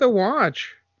worth a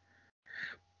watch.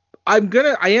 I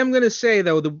am gonna say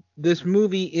though this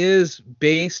movie is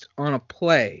based on a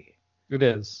play. It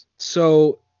is.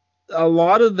 So a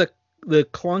lot of the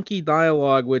clunky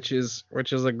dialogue, which is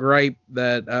a gripe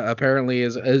that apparently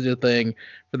is a thing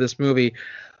for this movie,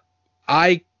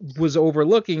 I was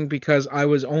overlooking because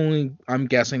I'm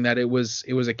guessing that it was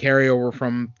a carryover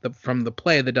from the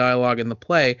play, the dialogue in the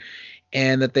play,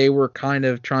 and that they were kind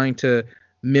of trying to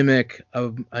mimic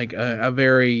a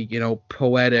very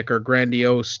poetic or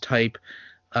grandiose type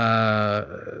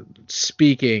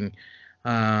speaking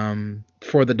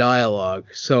for the dialogue.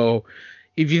 So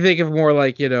if you think of more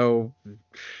like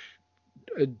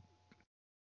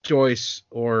Joyce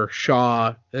or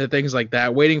Shaw, things like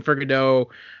that, Waiting for Godot,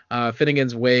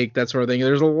 Finnegan's Wake, that sort of thing,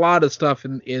 there's a lot of stuff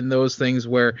in those things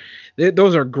where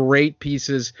those are great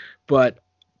pieces, but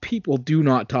people do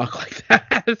not talk like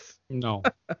that. No.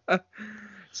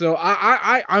 So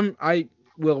I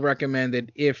will recommend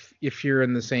it if you're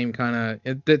in the same kind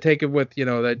of, take it with,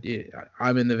 that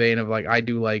I'm in the vein of like, I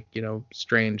do like,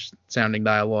 strange sounding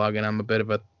dialogue, and I'm a bit of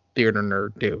a theater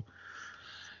nerd too.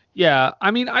 Yeah,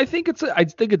 I mean, I think it's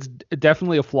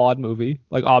definitely a flawed movie.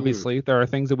 Like, obviously, there are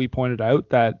things that we pointed out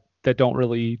that don't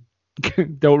really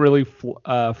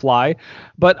fly.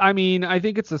 But I mean, I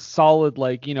think it's a solid,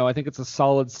 like, I think it's a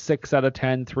solid 6 out of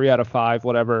 10, 3 out of 5,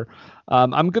 whatever.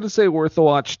 I'm gonna say worth a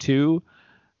watch too.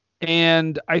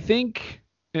 And I think,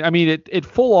 I mean, it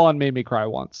full on made me cry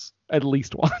once. At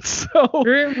least once. So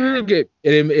it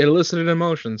elicited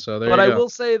emotion. So there. But I will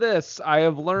say this: I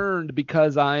have learned,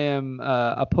 because I am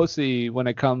a pussy when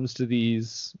it comes to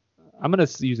these. I'm gonna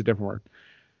use a different word,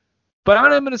 but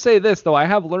I'm gonna say this though: I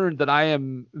have learned that I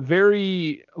am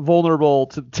very vulnerable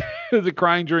to the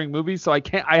crying during movies. So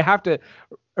I have to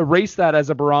erase that as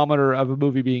a barometer of a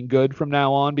movie being good from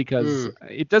now on, because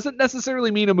it doesn't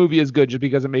necessarily mean a movie is good just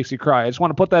because it makes you cry. I just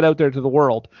want to put that out there to the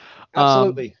world.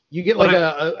 Absolutely. You get like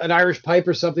an Irish pipe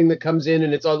or something that comes in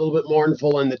and it's a little bit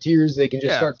mournful, and the tears, they can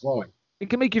just start flowing. It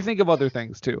can make you think of other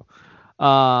things too.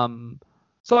 So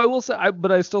I will say,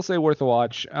 but I still say worth a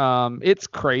watch. It's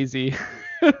crazy.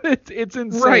 it's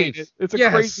insane. Right. It's a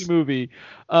crazy movie.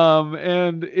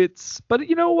 But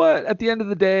you know what? At the end of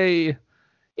the day,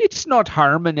 it's not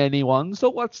harming anyone. So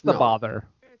what's the bother?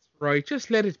 That's right.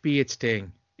 Just let it be its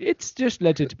thing. It's just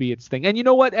let it be its thing. And you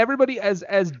know what? Everybody, as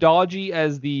dodgy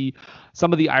as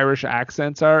some of the Irish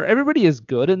accents are, everybody is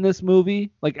good in this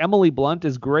movie. Like, Emily Blunt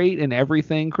is great in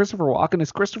everything. Christopher Walken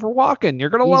is Christopher Walken. You're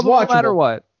gonna love him no matter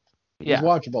what. Yeah. He's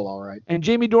watchable, all right. And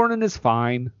Jamie Dornan is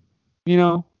fine.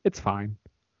 It's fine.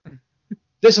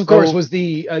 This, of course, was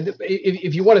the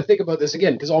if you want to think about this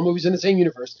again, because all movies in the same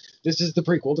universe, this is the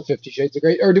prequel to 50 Shades of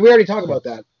Grey. Or did we already talk about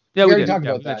that? Yeah, we already did. talked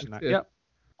about that. Yeah.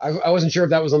 I wasn't sure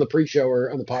if that was on the pre-show or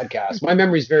on the podcast. My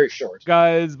memory's very short.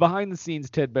 Guys, behind the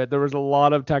scenes tidbit, there was a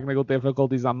lot of technical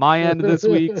difficulties on my end this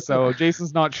week, so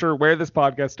Jason's not sure where this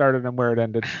podcast started and where it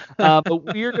ended.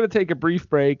 But we are going to take a brief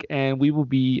break, and we will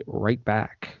be right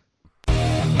back. What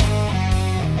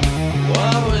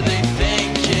were they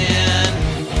thinking?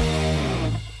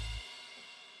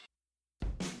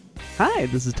 Hi,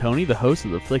 this is Tony, the host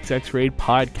of the Flix X-Raid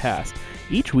podcast.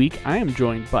 Each week, I am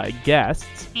joined by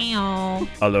guests. Hello.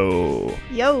 Hello.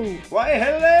 Yo. Why,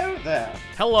 hello there.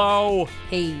 Hello.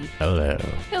 Hey. Hello.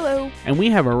 Hello. And we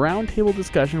have a roundtable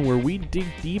discussion where we dig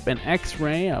deep and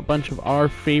X-ray a bunch of our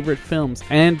favorite films,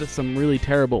 and some really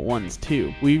terrible ones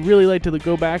too. We really like to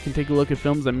go back and take a look at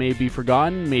films that may be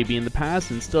forgotten, maybe in the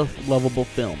past, and still lovable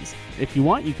films. If you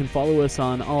want, you can follow us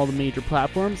on all the major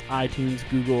platforms, iTunes,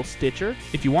 Google, Stitcher.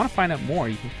 If you want to find out more,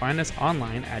 you can find us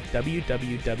online at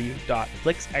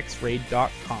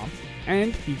www.flixxraid.com.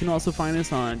 And you can also find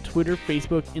us on Twitter,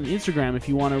 Facebook, and Instagram if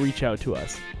you want to reach out to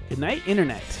us. Good night,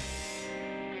 Internet.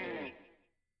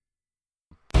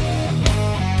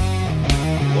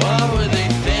 What were they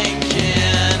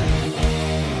thinking?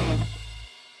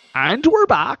 And we're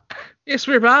back. Yes,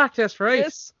 we're back. That's right.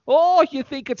 Yes. Oh, you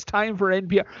think it's time for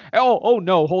NPR? Oh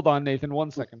no. Hold on, Nathan. 1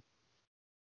 second.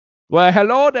 Well,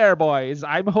 hello there, boys.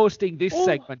 I'm hosting this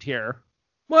segment here.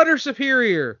 Mother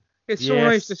Superior. It's so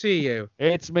nice to see you.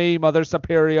 It's me, Mother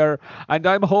Superior, and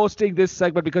I'm hosting this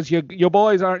segment because you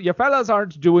fellas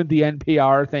aren't doing the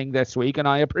NPR thing this week, and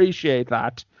I appreciate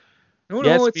that.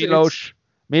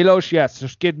 Milosh, yes,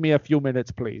 just give me a few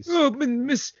minutes, please. Oh,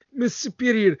 Miss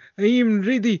Superior, I am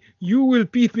ready. You will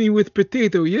beat me with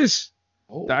potato, yes?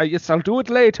 Yes, I'll do it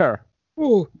later.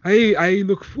 Oh, I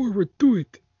look forward to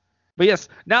it. But yes,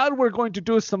 now we're going to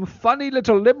do some funny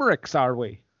little limericks, are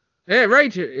we? Yeah,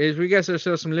 right. As we get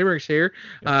ourselves some limericks here,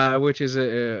 which is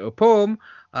a poem,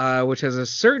 which has a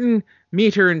certain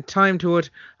meter and time to it,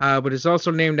 but is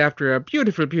also named after a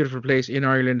beautiful, beautiful place in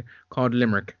Ireland called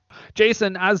Limerick.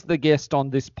 Jason, as the guest on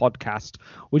this podcast,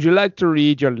 would you like to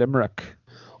read your limerick?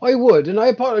 I would, and I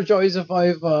apologize if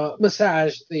I've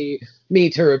massaged the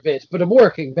meter a bit, but I'm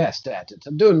working best at it.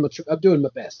 I'm doing my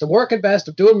best. I'm working best.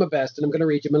 I'm doing my best, and I'm going to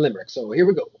read you my limerick. So here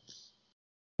we go.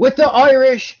 With the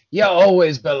Irish, you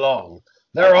always belong.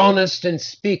 They're honest and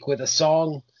speak with a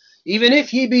song. Even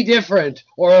if ye be different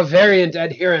or of variant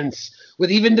adherence,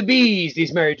 with even the bees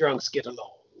these merry drunks get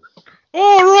along.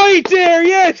 All right there,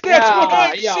 yes, that's what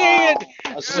I'm saying.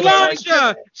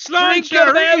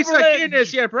 Sláinte, raise a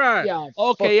Guinness, yeah, Brad.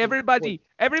 Okay, everybody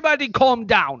calm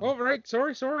down. All right,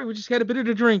 sorry, we just had a bit of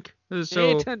a drink.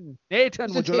 So,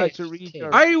 Nathan, would you like to read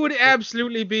your... I would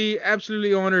absolutely be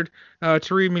honored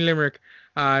to read me limerick.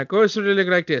 It goes something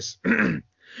like this.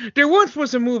 There once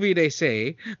was a movie, they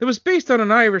say, that was based on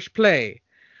an Irish play.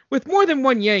 with more than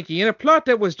one Yankee and a plot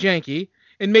that was janky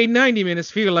and made 90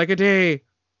 minutes feel like a day.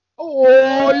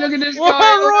 Oh, look at this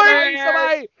guy. Roy,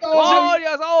 somebody. Oh,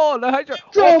 yes. Oh,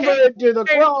 It's over into the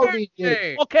crowd.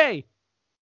 Okay.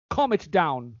 Calm it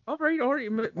down. All right.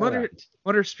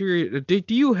 Mother Spirit, do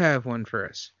you have one for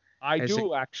us? I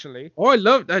do, actually. Oh, I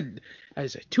love that.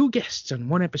 As 2 guests on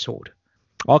 1 episode.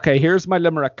 Okay, here's my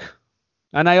limerick.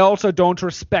 And I also don't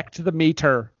respect the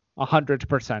meter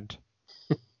 100%.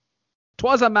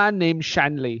 'Twas a man named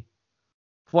Shanley,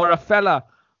 for a fella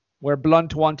where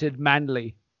Blunt wanted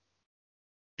manly.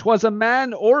 'Twas a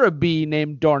man or a bee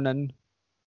named Dornan.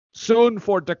 Soon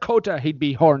for Dakota he'd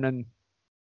be hornin'.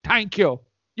 Thank you.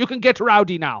 You can get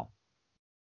rowdy now.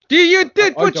 You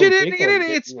did put it in.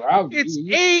 It's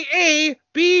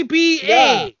AABBA.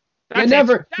 Yeah.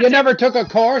 You never took a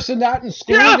course in that in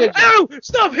school, did you? Ow!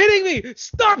 Stop hitting me!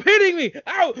 Stop hitting me!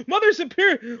 Ow! Mother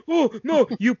Superior! Oh, no,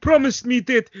 you promised me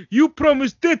that. You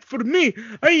promised that for me.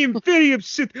 I am very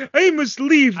upset. I must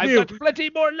leave now. I've got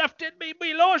plenty more left in me,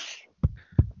 Milosh.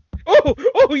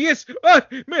 Oh, yes.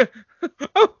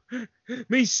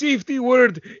 My safety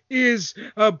word is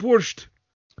borscht.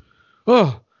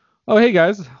 Oh, hey,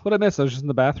 guys. What'd I miss? I was just in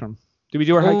the bathroom. Did we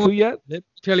do our haiku yet? Let me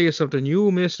tell you something.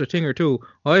 You missed a thing or two.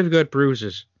 I've got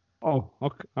bruises. Oh,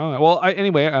 okay. All right. Well,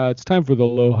 anyway, it's time for the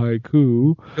low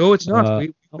haiku. No, it's not.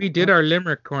 We did our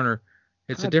limerick corner.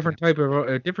 It's a different type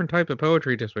of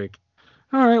poetry this week.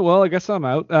 All right. Well, I guess I'm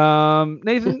out.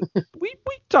 Nathan, we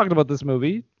talked about this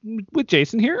movie with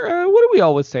Jason here. What do we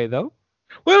always say though?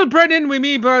 Well, Brendan,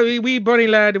 we bunny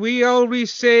lad, we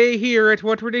always say here at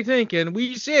What Were They Thinking?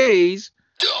 We says,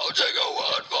 don't take a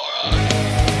word for it.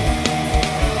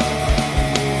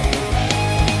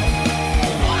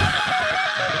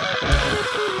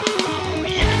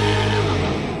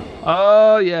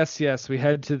 Oh, yes. We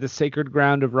head to the sacred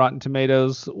ground of Rotten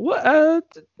Tomatoes. Nathan,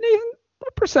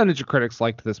 what percentage of critics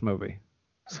liked this movie?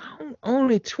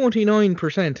 Only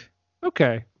 29%.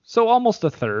 Okay, so almost a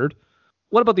third.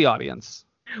 What about the audience?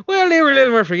 Well, they were a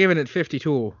little more forgiving at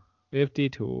 52.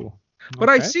 52. But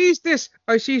okay.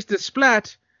 I sees the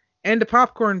splat and the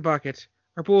popcorn bucket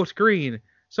are both green,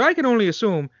 so I can only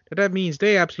assume that means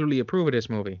they absolutely approve of this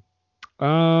movie.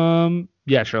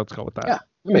 Yeah, sure, let's go with that. Yeah,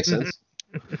 that makes sense.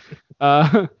 All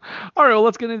right, well,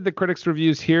 let's get into the critics'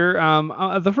 reviews here.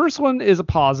 The first one is a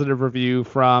positive review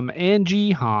from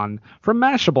Angie Han from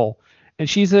Mashable. And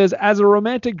she says, as a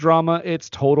romantic drama, it's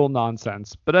total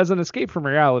nonsense. But as an escape from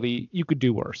reality, you could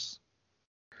do worse.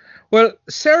 Well,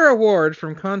 Sarah Ward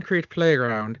from Concrete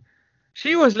Playground,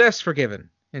 she was less forgiving.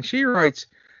 And she writes,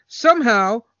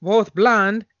 somehow both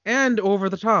bland and over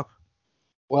the top.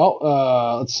 Well,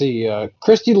 let's see.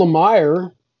 Christy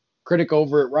Lemire, critic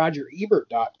over at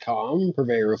RogerEbert.com,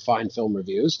 purveyor of fine film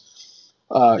reviews.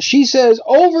 She says,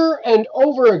 over and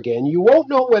over again, you won't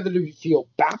know whether to feel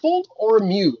baffled or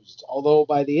amused, although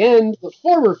by the end, the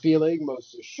former feeling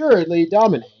most assuredly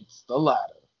dominates the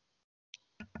latter.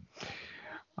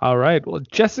 All right. Well,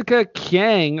 Jessica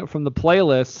Kiang from the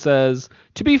playlist says,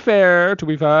 to be fair,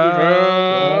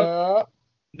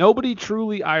 nobody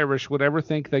truly Irish would ever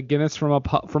think that Guinness from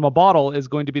a bottle is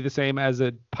going to be the same as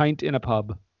a pint in a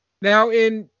pub. Now,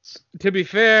 to be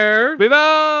fair,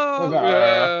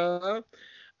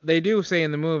 they do say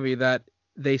in the movie that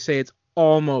they say it's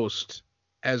almost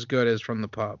as good as from the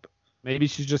pub. Maybe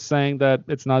she's just saying that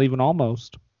it's not even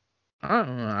almost. I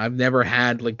don't know. I've never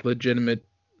had like legitimate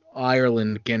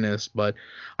Ireland Guinness, but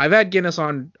I've had Guinness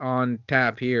on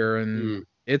tap here, and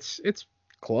it's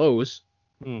close.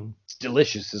 It's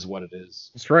delicious, is what it is.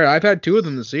 That's right. I've had 2 of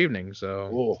them this evening, so.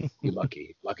 Oh, you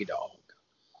lucky dog.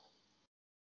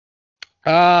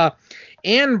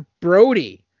 Anne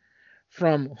Brody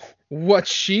from What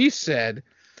She Said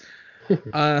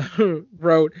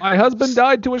wrote, my husband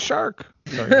died to a shark.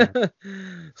 Sorry.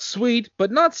 Sweet,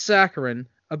 but not saccharine,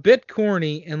 a bit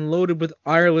corny, and loaded with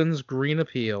Ireland's green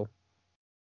appeal.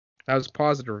 That was a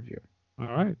positive review. All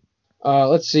right.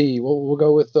 Let's see. We'll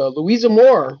go with Louisa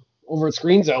Moore over at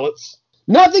Screen Zealots.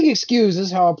 Nothing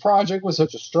excuses how a project with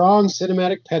such a strong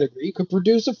cinematic pedigree could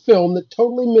produce a film that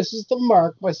totally misses the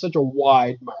mark by such a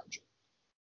wide margin.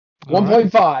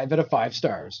 1.5 out of 5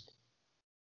 stars.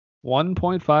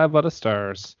 1.5 out of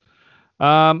stars.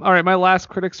 All right, my last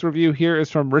critics review here is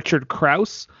from Richard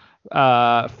Krause,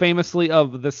 famously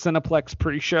of the Cineplex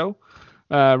pre-show.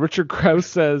 Richard Krause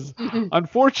says,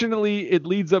 unfortunately, it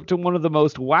leads up to one of the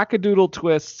most wackadoodle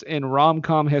twists in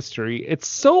rom-com history. It's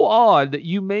so odd that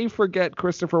you may forget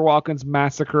Christopher Walken's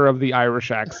Massacre of the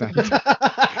Irish Accent.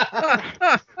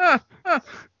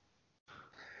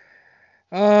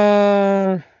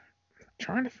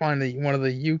 Trying to find one of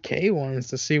the UK ones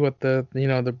to see what the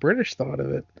British thought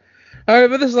of it. All right,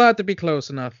 but this will have to be close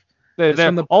enough.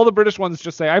 All the British ones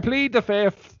just say, I plead the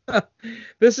fifth.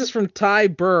 This is from Ty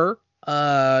Burr,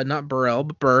 not Burrell,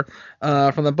 but Burr,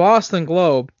 from the Boston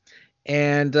Globe.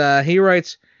 And he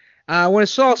writes, when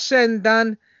it's all said and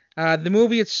done, the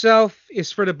movie itself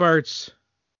is for the birds.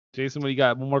 Jason, what do you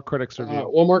got? One more critic's review.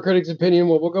 One more critic's opinion.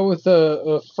 Well, we'll go with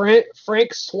Frank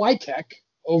Switek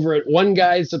over at One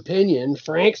Guy's Opinion.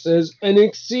 Frank says, an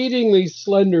exceedingly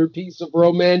slender piece of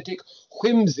romantic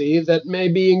whimsy that may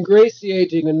be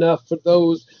ingratiating enough for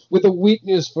those with a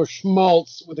weakness for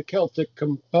schmaltz with a Celtic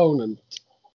component.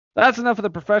 That's enough of the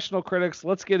professional critics.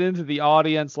 Let's get into the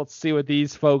audience. Let's see what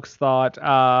these folks thought.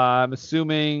 I'm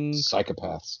assuming...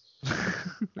 Psychopaths.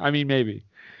 I mean, maybe.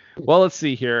 Well, let's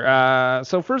see here.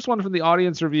 So first one from the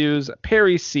audience reviews,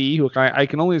 Perry C., who I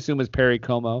can only assume is Perry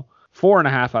Como,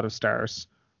 4.5 out of stars.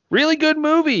 Really good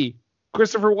movie.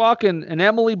 Christopher Walken and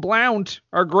Emily Blount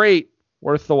are great.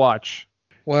 Worth the watch.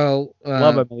 Well,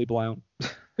 love Emily Blount.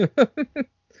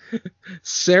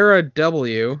 Sarah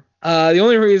W. The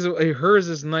only reason hers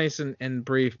is nice and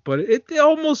brief, but it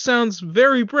almost sounds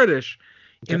very British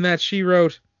in that she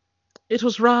wrote, it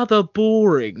was rather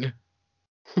boring.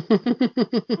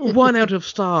 1 out of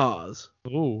stars.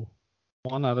 Ooh,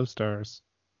 1 out of stars.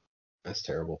 That's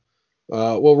terrible.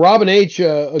 Well, Robin H.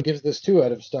 Gives this 2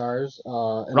 out of stars.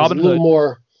 And Robin a little Hood.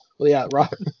 More. Well, yeah,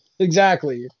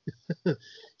 exactly.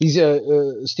 He's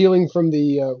stealing from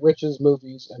the Riches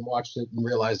movies and watched it and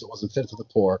realized it wasn't fit for the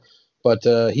poor. But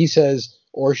he says,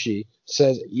 or she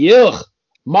says, yuck,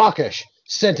 mawkish,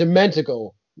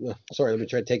 sentimental. Sorry, let me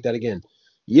try to take that again.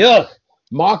 Yuck,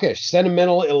 mawkish,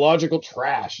 sentimental, illogical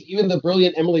trash. Even the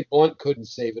brilliant Emily Blunt couldn't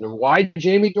save it. And why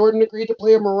Jamie Dornan agreed to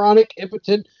play a moronic,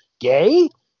 impotent, gay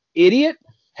idiot?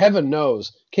 Heaven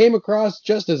knows. Came across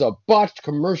just as a botched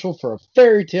commercial for a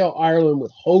fairy tale Ireland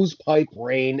with hosepipe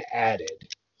rain added.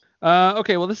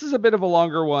 Okay, well, this is a bit of a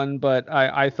longer one, but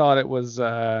I thought it was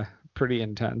pretty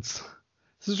intense.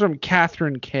 This is from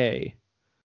Catherine K.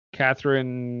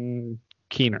 Catherine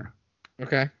Keener.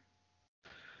 Okay.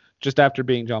 Just after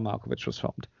Being John Malkovich was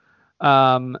filmed.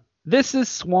 This is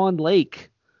Swan Lake,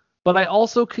 but I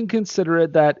also can consider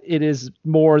it that it is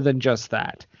more than just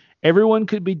that. Everyone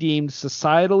could be deemed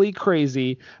societally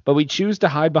crazy, but we choose to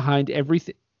hide behind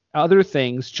other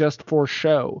things just for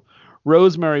show.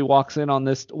 Rosemary walks on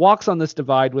this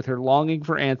divide with her longing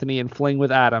for Anthony and fling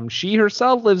with Adam. She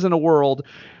herself lives in a world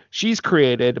she's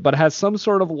created, but has some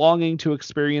sort of longing to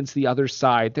experience the other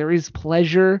side. There is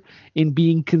pleasure in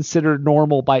being considered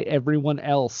normal by everyone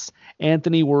else.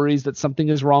 Anthony worries that something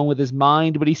is wrong with his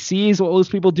mind, but he sees what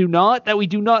most people do not, that we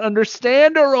do not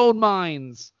understand our own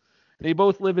minds. They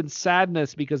both live in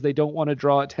sadness because they don't want to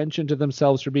draw attention to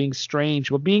themselves for being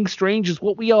strange, but being strange is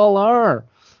what we all are.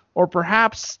 Or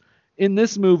perhaps, in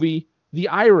this movie, the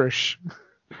Irish.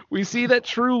 We see that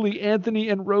truly Anthony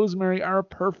and Rosemary are a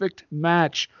perfect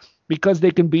match because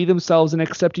they can be themselves and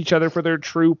accept each other for their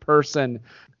true person.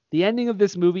 The ending of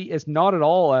this movie is not at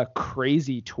all a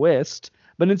crazy twist,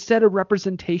 but instead a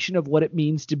representation of what it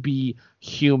means to be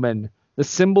human. The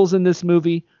symbols in this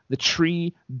movie, the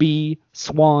tree, bee,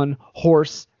 swan,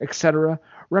 horse, etc.,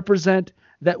 represent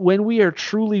that when we are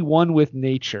truly one with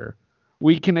nature,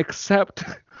 we can accept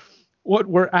what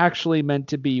we're actually meant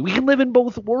to be. We can live in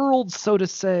both worlds, so to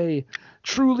say.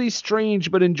 Truly strange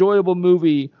but enjoyable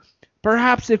movie.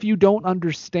 Perhaps if you don't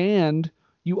understand,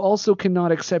 you also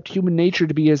cannot accept human nature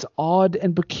to be as odd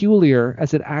and peculiar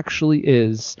as it actually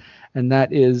is. And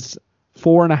that is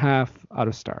 4.5 out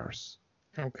of stars.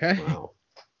 Okay. Wow.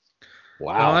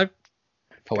 Well,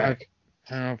 Poetic.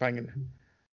 I don't know if I can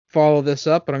follow this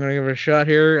up, but I'm going to give it a shot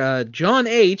here. John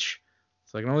H.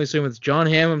 So I can only assume it's John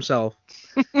Hamm himself.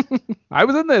 I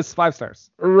was in this. 5 stars.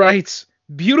 Right.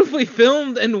 Beautifully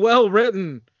filmed and well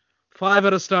written. 5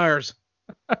 out of stars.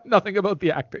 Nothing about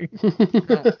the acting.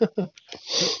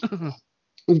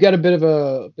 We've got a bit of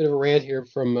a rant here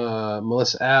from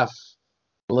Melissa F.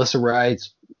 Melissa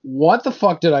writes, "What the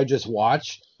fuck did I just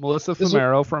watch?" Melissa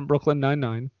Fumero from Brooklyn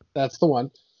Nine-Nine. That's the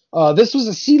one. This was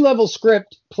a C-level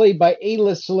script played by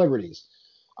A-list celebrities.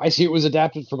 I see it was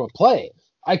adapted from a play.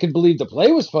 I could believe the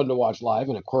play was fun to watch live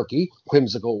in a quirky,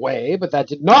 whimsical way, but that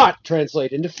did not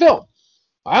translate into film.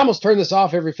 I almost turned this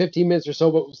off every 15 minutes or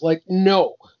so, but was like,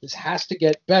 no, this has to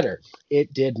get better.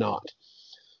 It did not.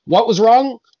 What was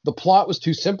wrong? The plot was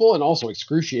too simple and also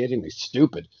excruciatingly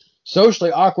stupid.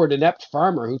 Socially awkward, inept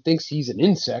farmer who thinks he's an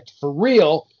insect, for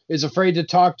real, is afraid to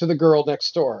talk to the girl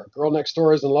next door. Girl next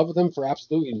door is in love with him for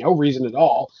absolutely no reason at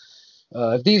all.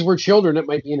 If these were children, it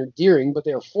might be endearing, but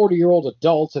they are 40-year-old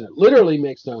adults, and it literally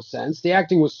makes no sense. The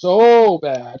acting was so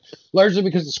bad, largely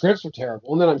because the scripts were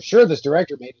terrible, and then I'm sure this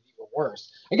director made it even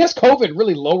worse. I guess COVID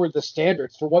really lowered the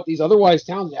standards for what these otherwise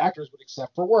talented actors would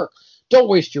accept for work. Don't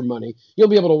waste your money. You'll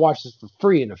be able to watch this for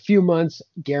free in a few months,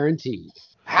 guaranteed.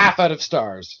 Half out of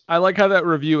stars. I like how that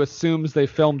review assumes they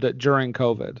filmed it during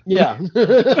COVID. Yeah.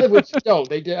 Which, no,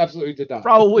 they absolutely did not.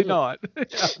 Probably not.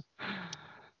 Yeah.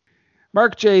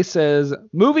 Mark J says,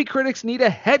 movie critics need a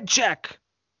head check.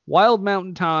 Wild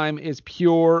Mountain Thyme is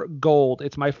pure gold.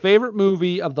 It's my favorite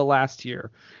movie of the last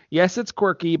year. Yes, it's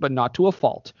quirky, but not to a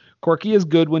fault. Quirky is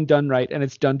good when done right, and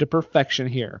it's done to perfection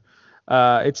here.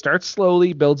 It starts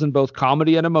slowly, builds in both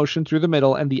comedy and emotion through the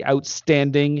middle, and the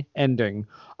outstanding ending.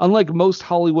 Unlike most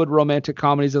Hollywood romantic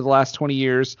comedies of the last 20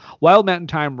 years, Wild Mountain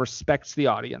Thyme respects the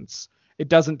audience. It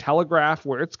doesn't telegraph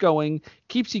where it's going,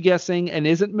 keeps you guessing, and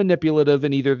isn't manipulative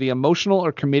in either the emotional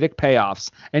or comedic payoffs.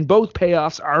 And both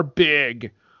payoffs are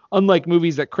big. Unlike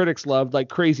movies that critics loved, like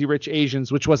Crazy Rich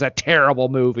Asians, which was a terrible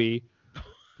movie.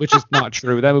 Which is not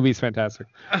true. That movie's fantastic.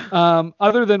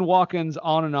 Other than Walken's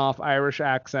on and off Irish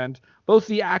accent, both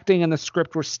the acting and the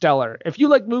script were stellar. If you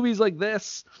like movies like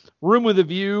this, Room with a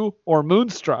View, or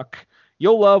Moonstruck,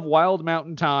 you'll love Wild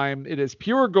Mountain Thyme. It is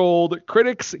pure gold.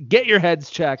 Critics, get your heads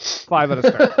checked. 5 out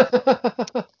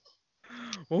of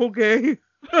 10. Okay.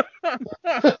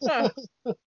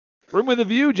 Room with a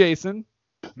View, Jason.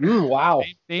 Wow.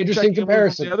 Interesting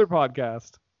comparison. The other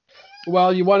podcast.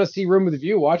 Well, you want to see Room with a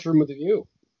View? Watch Room with a View.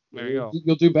 There you go.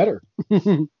 You'll do better.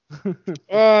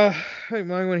 My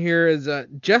one here is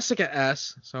Jessica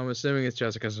S. So I'm assuming it's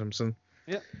Jessica Simpson.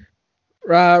 Yep.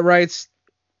 Writes,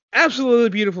 absolutely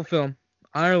beautiful film.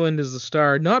 Ireland is the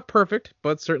star. Not perfect,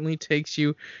 but certainly takes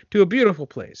you to a beautiful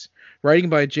place. Writing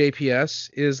by JPS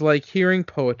is like hearing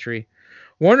poetry.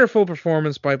 Wonderful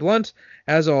performance by Blunt,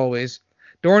 as always.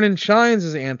 Dornan shines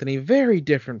as Anthony, very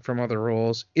different from other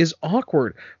roles. Is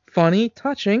awkward, funny,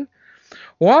 touching.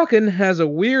 Walken has a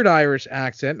weird Irish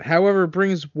accent, however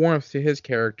brings warmth to his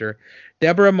character.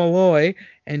 Deborah Malloy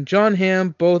and John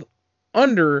Hamm both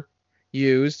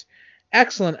underused.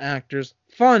 Excellent actors.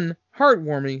 Fun,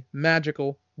 heartwarming,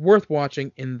 magical, worth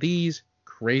watching in these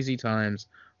crazy times.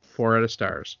 4 out of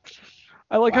stars.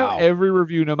 I like how every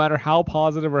review, no matter how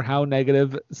positive or how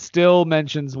negative, still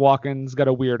mentions Walken's got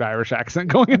a weird Irish accent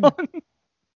going on.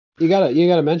 You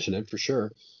gotta mention it for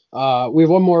sure. We have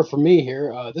one more from me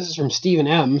here. This is from Stephen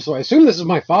M. So I assume this is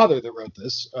my father that wrote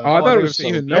this. I thought it was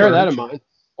Stephen Miller. Bear that in mind.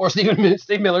 Or Steve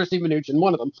Miller, Steve Mnuchin,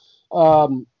 one of them.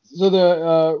 So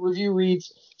the review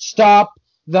reads, "Stop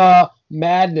the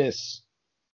madness.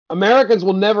 Americans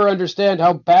will never understand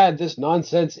how bad this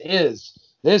nonsense is.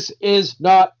 This is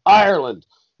not Ireland.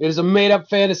 It is a made-up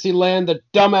fantasy land that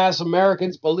dumbass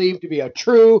Americans believe to be a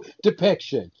true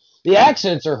depiction. The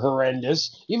accents are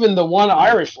horrendous. Even the one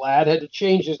Irish lad had to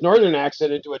change his northern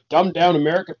accent into a dumbed-down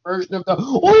American version of the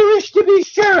Irish to be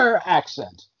sure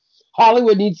accent.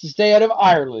 Hollywood needs to stay out of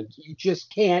Ireland. You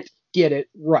just can't get it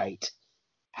right."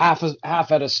 Half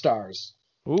out of stars.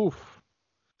 Oof.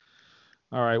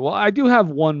 All right. Well, I do have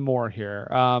one more here.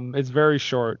 It's very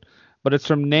short, but it's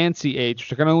from Nancy H.,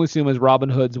 which I can only assume is Robin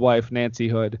Hood's wife, Nancy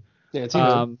Hood. Nancy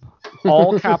Hood.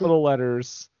 All capital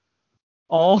letters.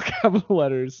 All capital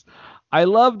letters. I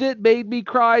loved it. Made me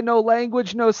cry. No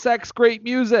language, no sex. Great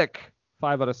music.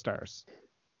 5 out of stars.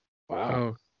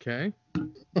 Wow. Okay.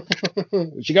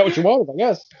 She got what you wanted, I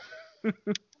guess.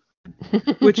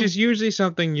 Which is usually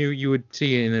something you would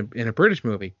see in a British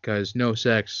movie, because no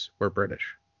sex, we're British.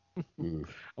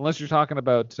 Unless you're talking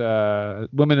about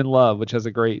Women in Love, which has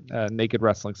a great naked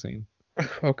wrestling scene.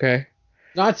 Okay.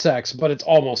 Not sex, but it's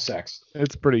almost sex.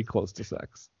 It's pretty close to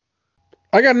sex.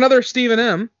 I got another Stephen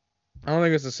M. I don't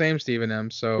think it's the same Stephen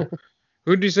M. So,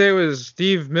 who did you say it was?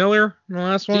 Steve Miller in the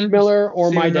last one? Steve Miller or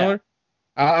Stephen my dad?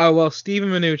 Miller? Well, Stephen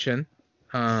Mnuchin.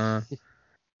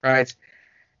 Right.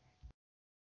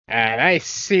 Nice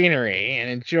scenery, and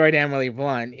enjoyed Emily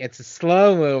Blunt. It's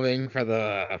slow moving for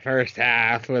the first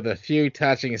half with a few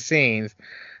touching scenes.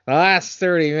 The last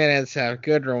 30 minutes have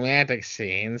good romantic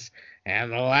scenes, and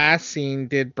the last scene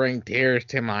did bring tears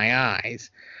to my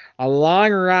eyes. A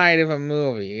long ride of a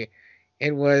movie.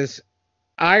 It was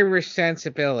Irish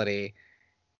sensibility.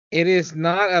 It is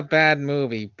not a bad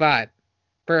movie, but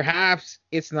perhaps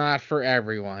it's not for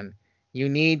everyone. You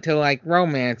need to like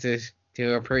romances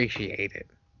to appreciate it.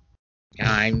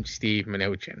 I'm Steve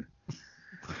Mnuchin.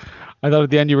 I thought at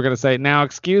the end you were going to say, "Now,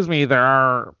 excuse me, there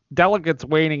are delegates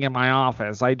waiting in my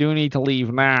office. I do need to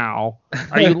leave now."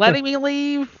 Are you letting me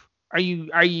leave? Are you,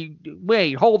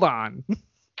 wait, hold on.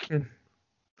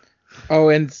 Oh,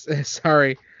 and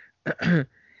sorry.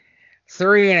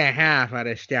 3.5 out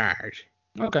of stars.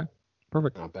 Okay.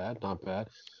 Perfect. Not bad.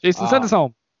 Jason, send us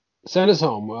home. Send us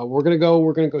home. We're gonna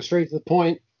go straight to the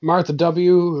point. Martha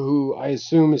W., who I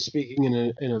assume is speaking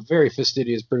in a very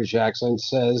fastidious British accent,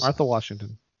 says, Martha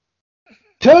Washington.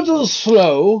 Total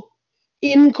slow,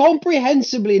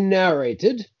 incomprehensibly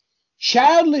narrated,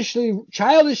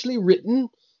 childishly written,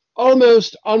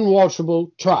 almost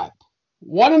unwatchable tripe.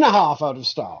 1.5 out of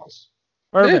stars.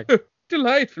 Perfect.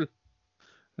 Delightful.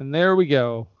 And there we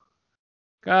go.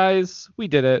 Guys, we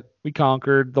did it. We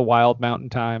conquered the wild mountain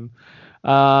time.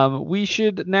 We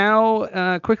should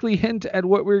now quickly hint at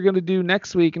what we're going to do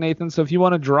next week, Nathan. So if you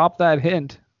want to drop that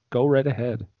hint, go right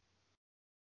ahead.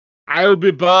 I'll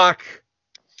be back.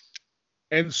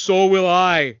 And so will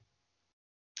I.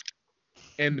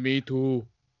 And me too.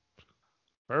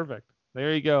 Perfect.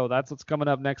 There you go. That's what's coming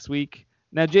up next week.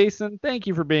 Now, Jason, thank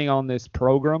you for being on this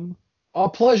program. A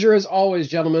pleasure as always,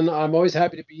 gentlemen. I'm always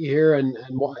happy to be here and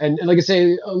like I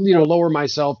say, lower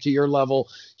myself to your level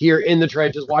here in the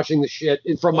trenches, watching the shit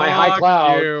from my high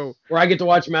cloud, where I get to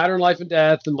watch Matter in Life and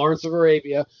Death and Lawrence of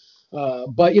Arabia.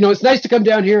 But it's nice to come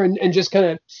down here and just kind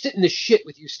of sit in the shit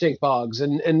with you stink bogs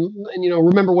and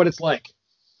remember what it's like.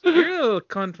 You're a little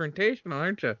confrontational,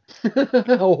 aren't you?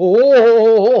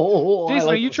 Jason,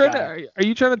 are you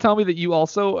trying to tell me that you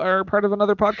also are part of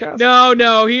another podcast?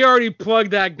 No, he already plugged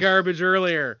that garbage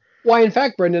earlier. Why, in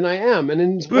fact, Brendan, I am,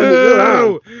 and it's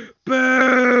boo.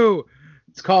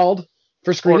 It's called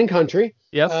For Screen and Country.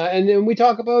 Yes, and then we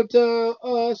talk about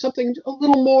something a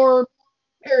little more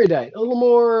erudite, a little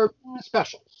more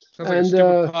special. Sounds like a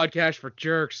stupid podcast for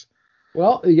jerks.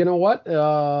 Well, you know what?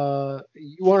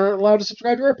 You are allowed to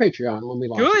subscribe to our Patreon when we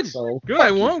launch it. So good.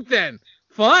 I won't then.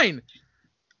 Fine.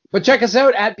 But check us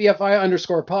out at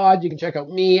BFI_pod. You can check out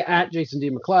me at Jason D.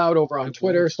 McLeod over on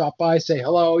Twitter. Stop by, say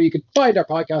hello. You can find our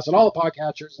podcast on all the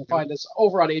podcatchers and find us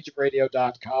over on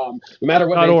ageofradio.com. No matter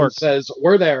what Nathan says,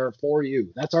 we're there for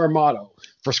you. That's our motto.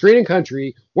 For Screen and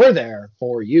Country, we're there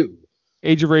for you.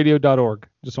 ageofradio.org.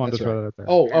 Just wanted to throw that out there.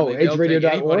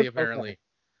 ageofradio.org. Apparently. Okay.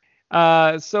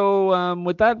 So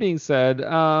with that being said,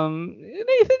 Nathan,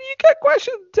 you got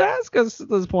questions to ask us at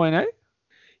this point, eh?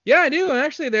 Yeah, I do. I'm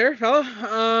actually there,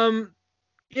 fella.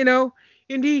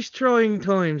 In these trying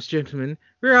times, gentlemen,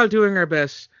 we're all doing our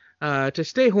best to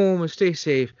stay home and stay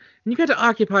safe. And you got to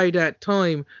occupy that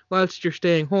time whilst you're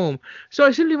staying home. So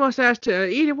I simply must ask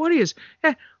Edith,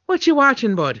 what you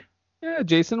watching, bud? Yeah,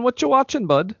 Jason, what you watching,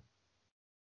 bud?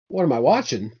 What am I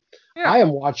watching? Yeah. I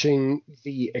am watching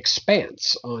The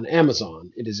Expanse on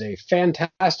Amazon. It is a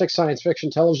fantastic science fiction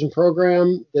television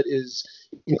program that is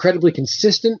incredibly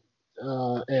consistent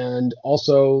and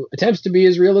also attempts to be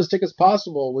as realistic as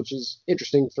possible, which is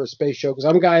interesting for a space show because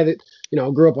I'm a guy that,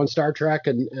 grew up on Star Trek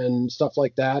and stuff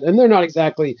like that. And they're not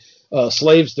exactly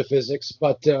slaves to physics,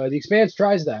 but The Expanse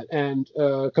tries that. And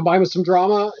combined with some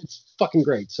drama, it's fucking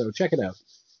great. So check it out.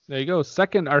 There you go.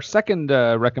 Our second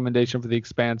recommendation for The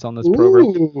Expanse on this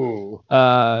program.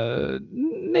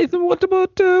 Nathan, what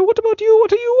about you?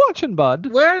 What are you watching, bud?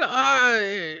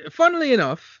 Well, funnily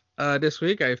enough, this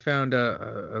week I found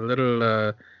a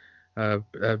little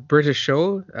British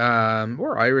show,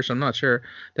 or Irish, I'm not sure,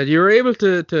 that you were able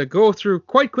to go through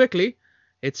quite quickly.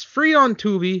 It's free on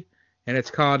Tubi, and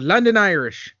it's called London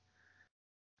Irish.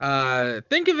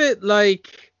 Think of it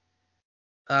like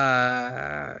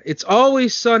It's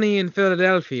Always Sunny in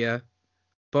Philadelphia,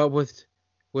 but with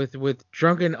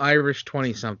drunken Irish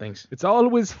 20-somethings. It's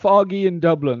always foggy in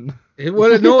Dublin.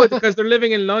 No, it's because they're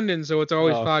living in London, so it's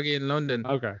always foggy in London.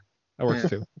 Okay, that works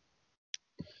too.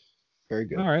 Very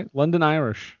good. All right, London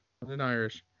Irish.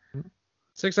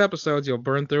 6 episodes, you'll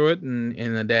burn through it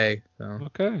in a day. So.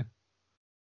 Okay.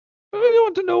 You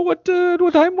want to know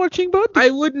what I'm watching, bud? I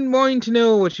wouldn't mind to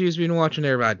know what you've been watching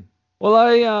there, bud. Well,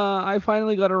 I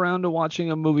finally got around to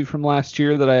watching a movie from last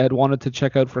year that I had wanted to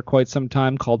check out for quite some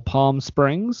time called Palm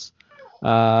Springs.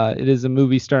 It is a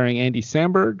movie starring Andy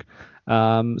Samberg.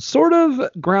 Sort of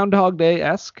Groundhog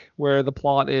Day-esque, where the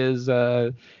plot is,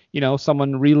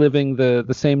 someone reliving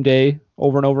the same day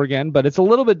over and over again, but it's a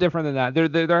little bit different than that.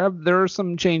 There are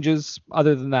some changes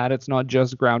other than that. It's not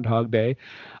just Groundhog Day,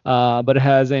 but it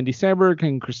has Andy Samberg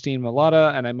and Christine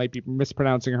Mulata, and I might be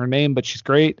mispronouncing her name, but she's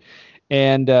great.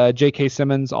 And J.K.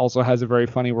 Simmons also has a very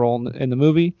funny role in the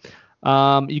movie.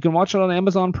 You can watch it on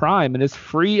Amazon Prime, and it's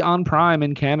free on Prime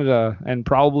in Canada and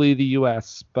probably the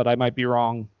U.S., but I might be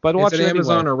wrong. But watch it an anyway.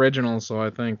 Amazon original, so I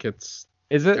think it's...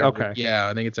 Is it? Okay. Yeah,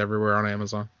 I think it's everywhere on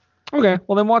Amazon. Okay,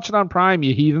 well then watch it on Prime,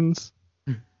 you heathens.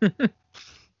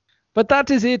 But that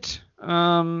is it.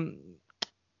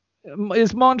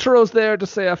 Is Montrose there to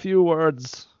say a few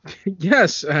words?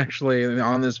 Yes, actually,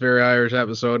 on this very Irish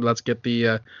episode, let's get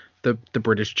the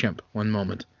British chimp. One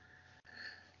moment.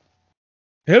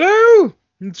 Hello,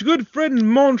 It's good friend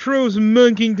Montrose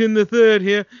Monkington III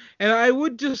here, and I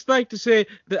would just like to say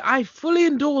that I fully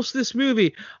endorse this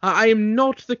movie. I am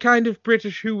not the kind of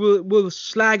British who will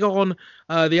slag on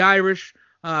the Irish.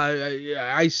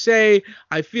 I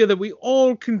feel that we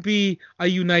all can be a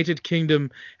united kingdom,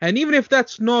 and even if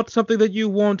that's not something that you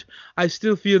want, I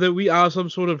still feel that we are some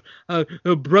sort of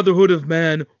a brotherhood of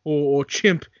man or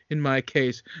chimp in my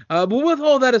case. But with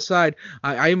all that aside,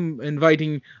 I'm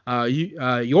inviting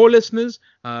your listeners,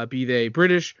 be they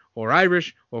British or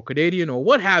Irish or Canadian or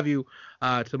what have you,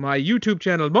 to my YouTube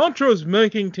channel, Montrose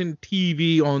Monkington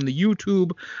TV on the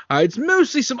YouTube. It's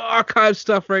mostly some archive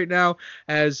stuff right now,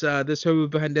 as this whole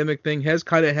pandemic thing has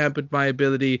kind of hampered my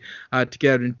ability to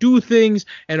get out and do things,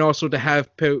 and also to have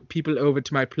people over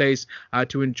to my place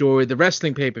to enjoy the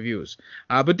wrestling pay-per-views.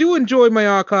 But do enjoy my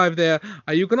archive there.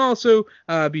 You can also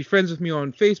be friends with me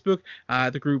on Facebook,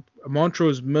 the group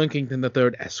Montrose Monkington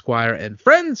III Esquire and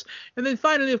Friends. And then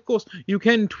finally, of course, you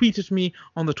can tweet at me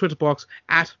on the Twitter box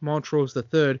at Montrose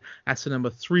III. That's the number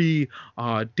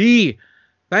 3RD.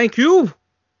 Thank you.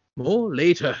 More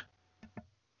later.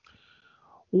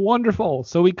 Wonderful.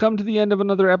 So we come to the end of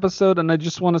another episode, and I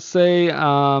just want to say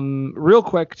real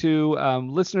quick too,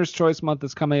 Listener's Choice Month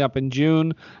is coming up in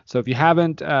June. So if you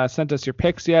haven't sent us your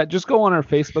picks yet, just go on our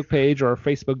Facebook page or our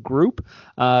Facebook group.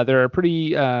 There are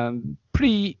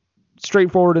pretty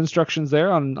straightforward instructions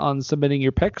there on submitting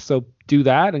your picks. So do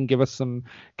that and give us some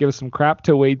crap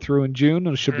to wade through in June.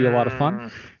 It should be a lot of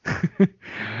fun.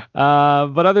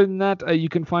 But other than that, you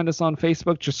can find us on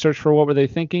Facebook. Just search for What Were They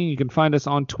Thinking. You can find us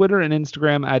on Twitter and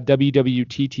Instagram at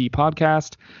WWTT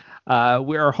Podcast.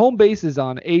 Our home base is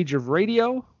on Age of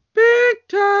Radio. Big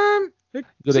time.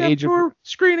 Go to Age of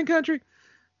Screen and Country.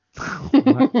 You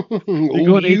go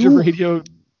on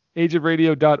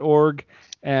ageofradio.org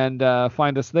and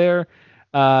find us there.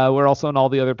 We're also on all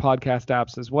the other podcast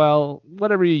apps as well.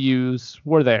 Whatever you use,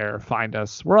 we're there. Find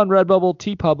us. We're on Redbubble,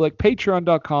 TeePublic,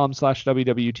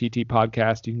 Patreon.com/WWTT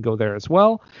Podcast. You can go there as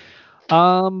well.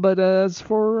 But as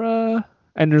for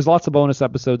and there's lots of bonus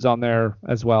episodes on there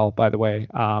as well, by the way,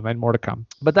 and more to come.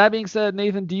 But that being said,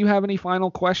 Nathan, do you have any final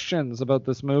questions about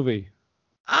this movie?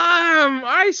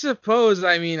 I suppose.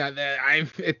 I mean,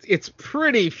 it's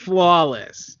pretty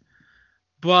flawless,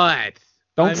 but.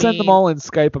 Don't send them all in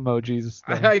Skype emojis.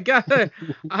 I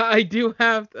do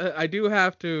have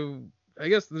to. I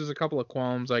guess there's a couple of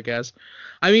qualms. I guess.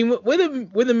 I mean, with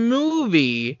a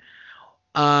movie,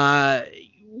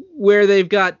 where they've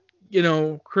got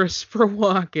Christopher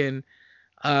Walken,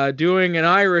 doing an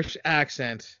Irish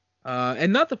accent,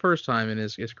 and not the first time in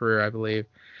his career, I believe,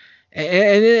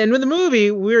 and with a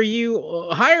movie where you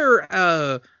hire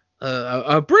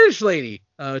a British lady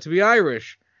to be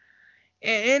Irish.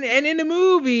 And in a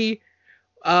movie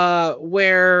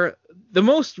where the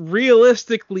most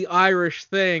realistically Irish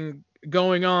thing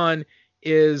going on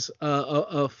is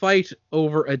a fight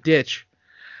over a ditch,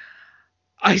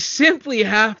 I simply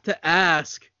have to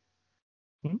ask,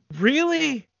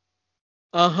 really?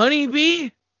 A honeybee?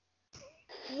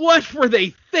 What were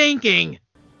they thinking?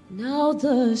 Now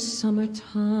the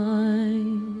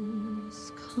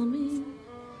summertime's coming,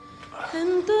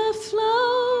 and the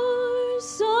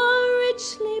flowers are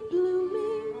richly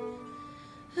blooming,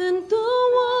 and the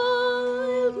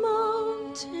wild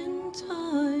mountain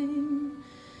thyme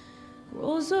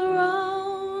grows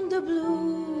around the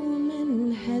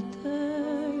blooming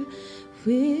heather.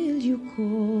 Will you go,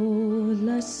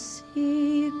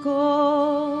 lassie,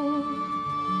 go?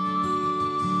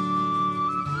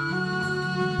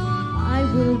 I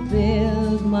will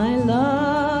build my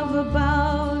love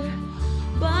about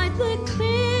by the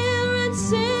clear and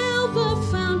silver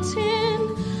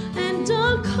fountain, and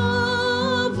I'll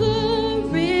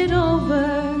cover it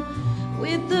over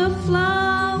with the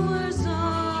flowers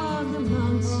of the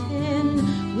mountain.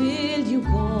 Will you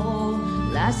go,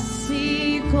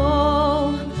 lassie,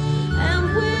 go?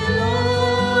 And we'll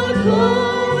all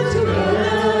go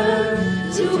together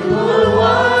to pull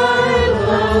wild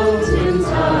mountain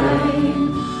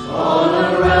thyme all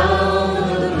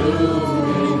around the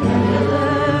blooming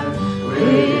heather.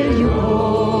 Will you go,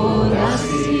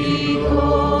 lassie, go?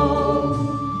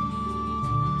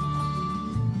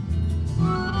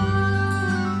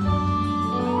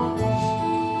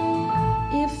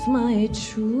 If my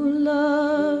true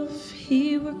love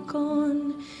he were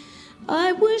gone,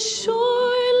 I would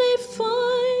surely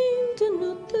find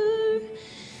another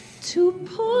to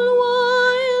pull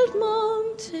wild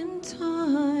mountain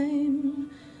thyme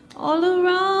all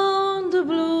around the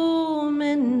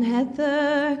blooming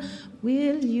heather.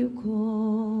 Will you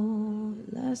go,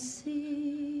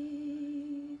 lassie?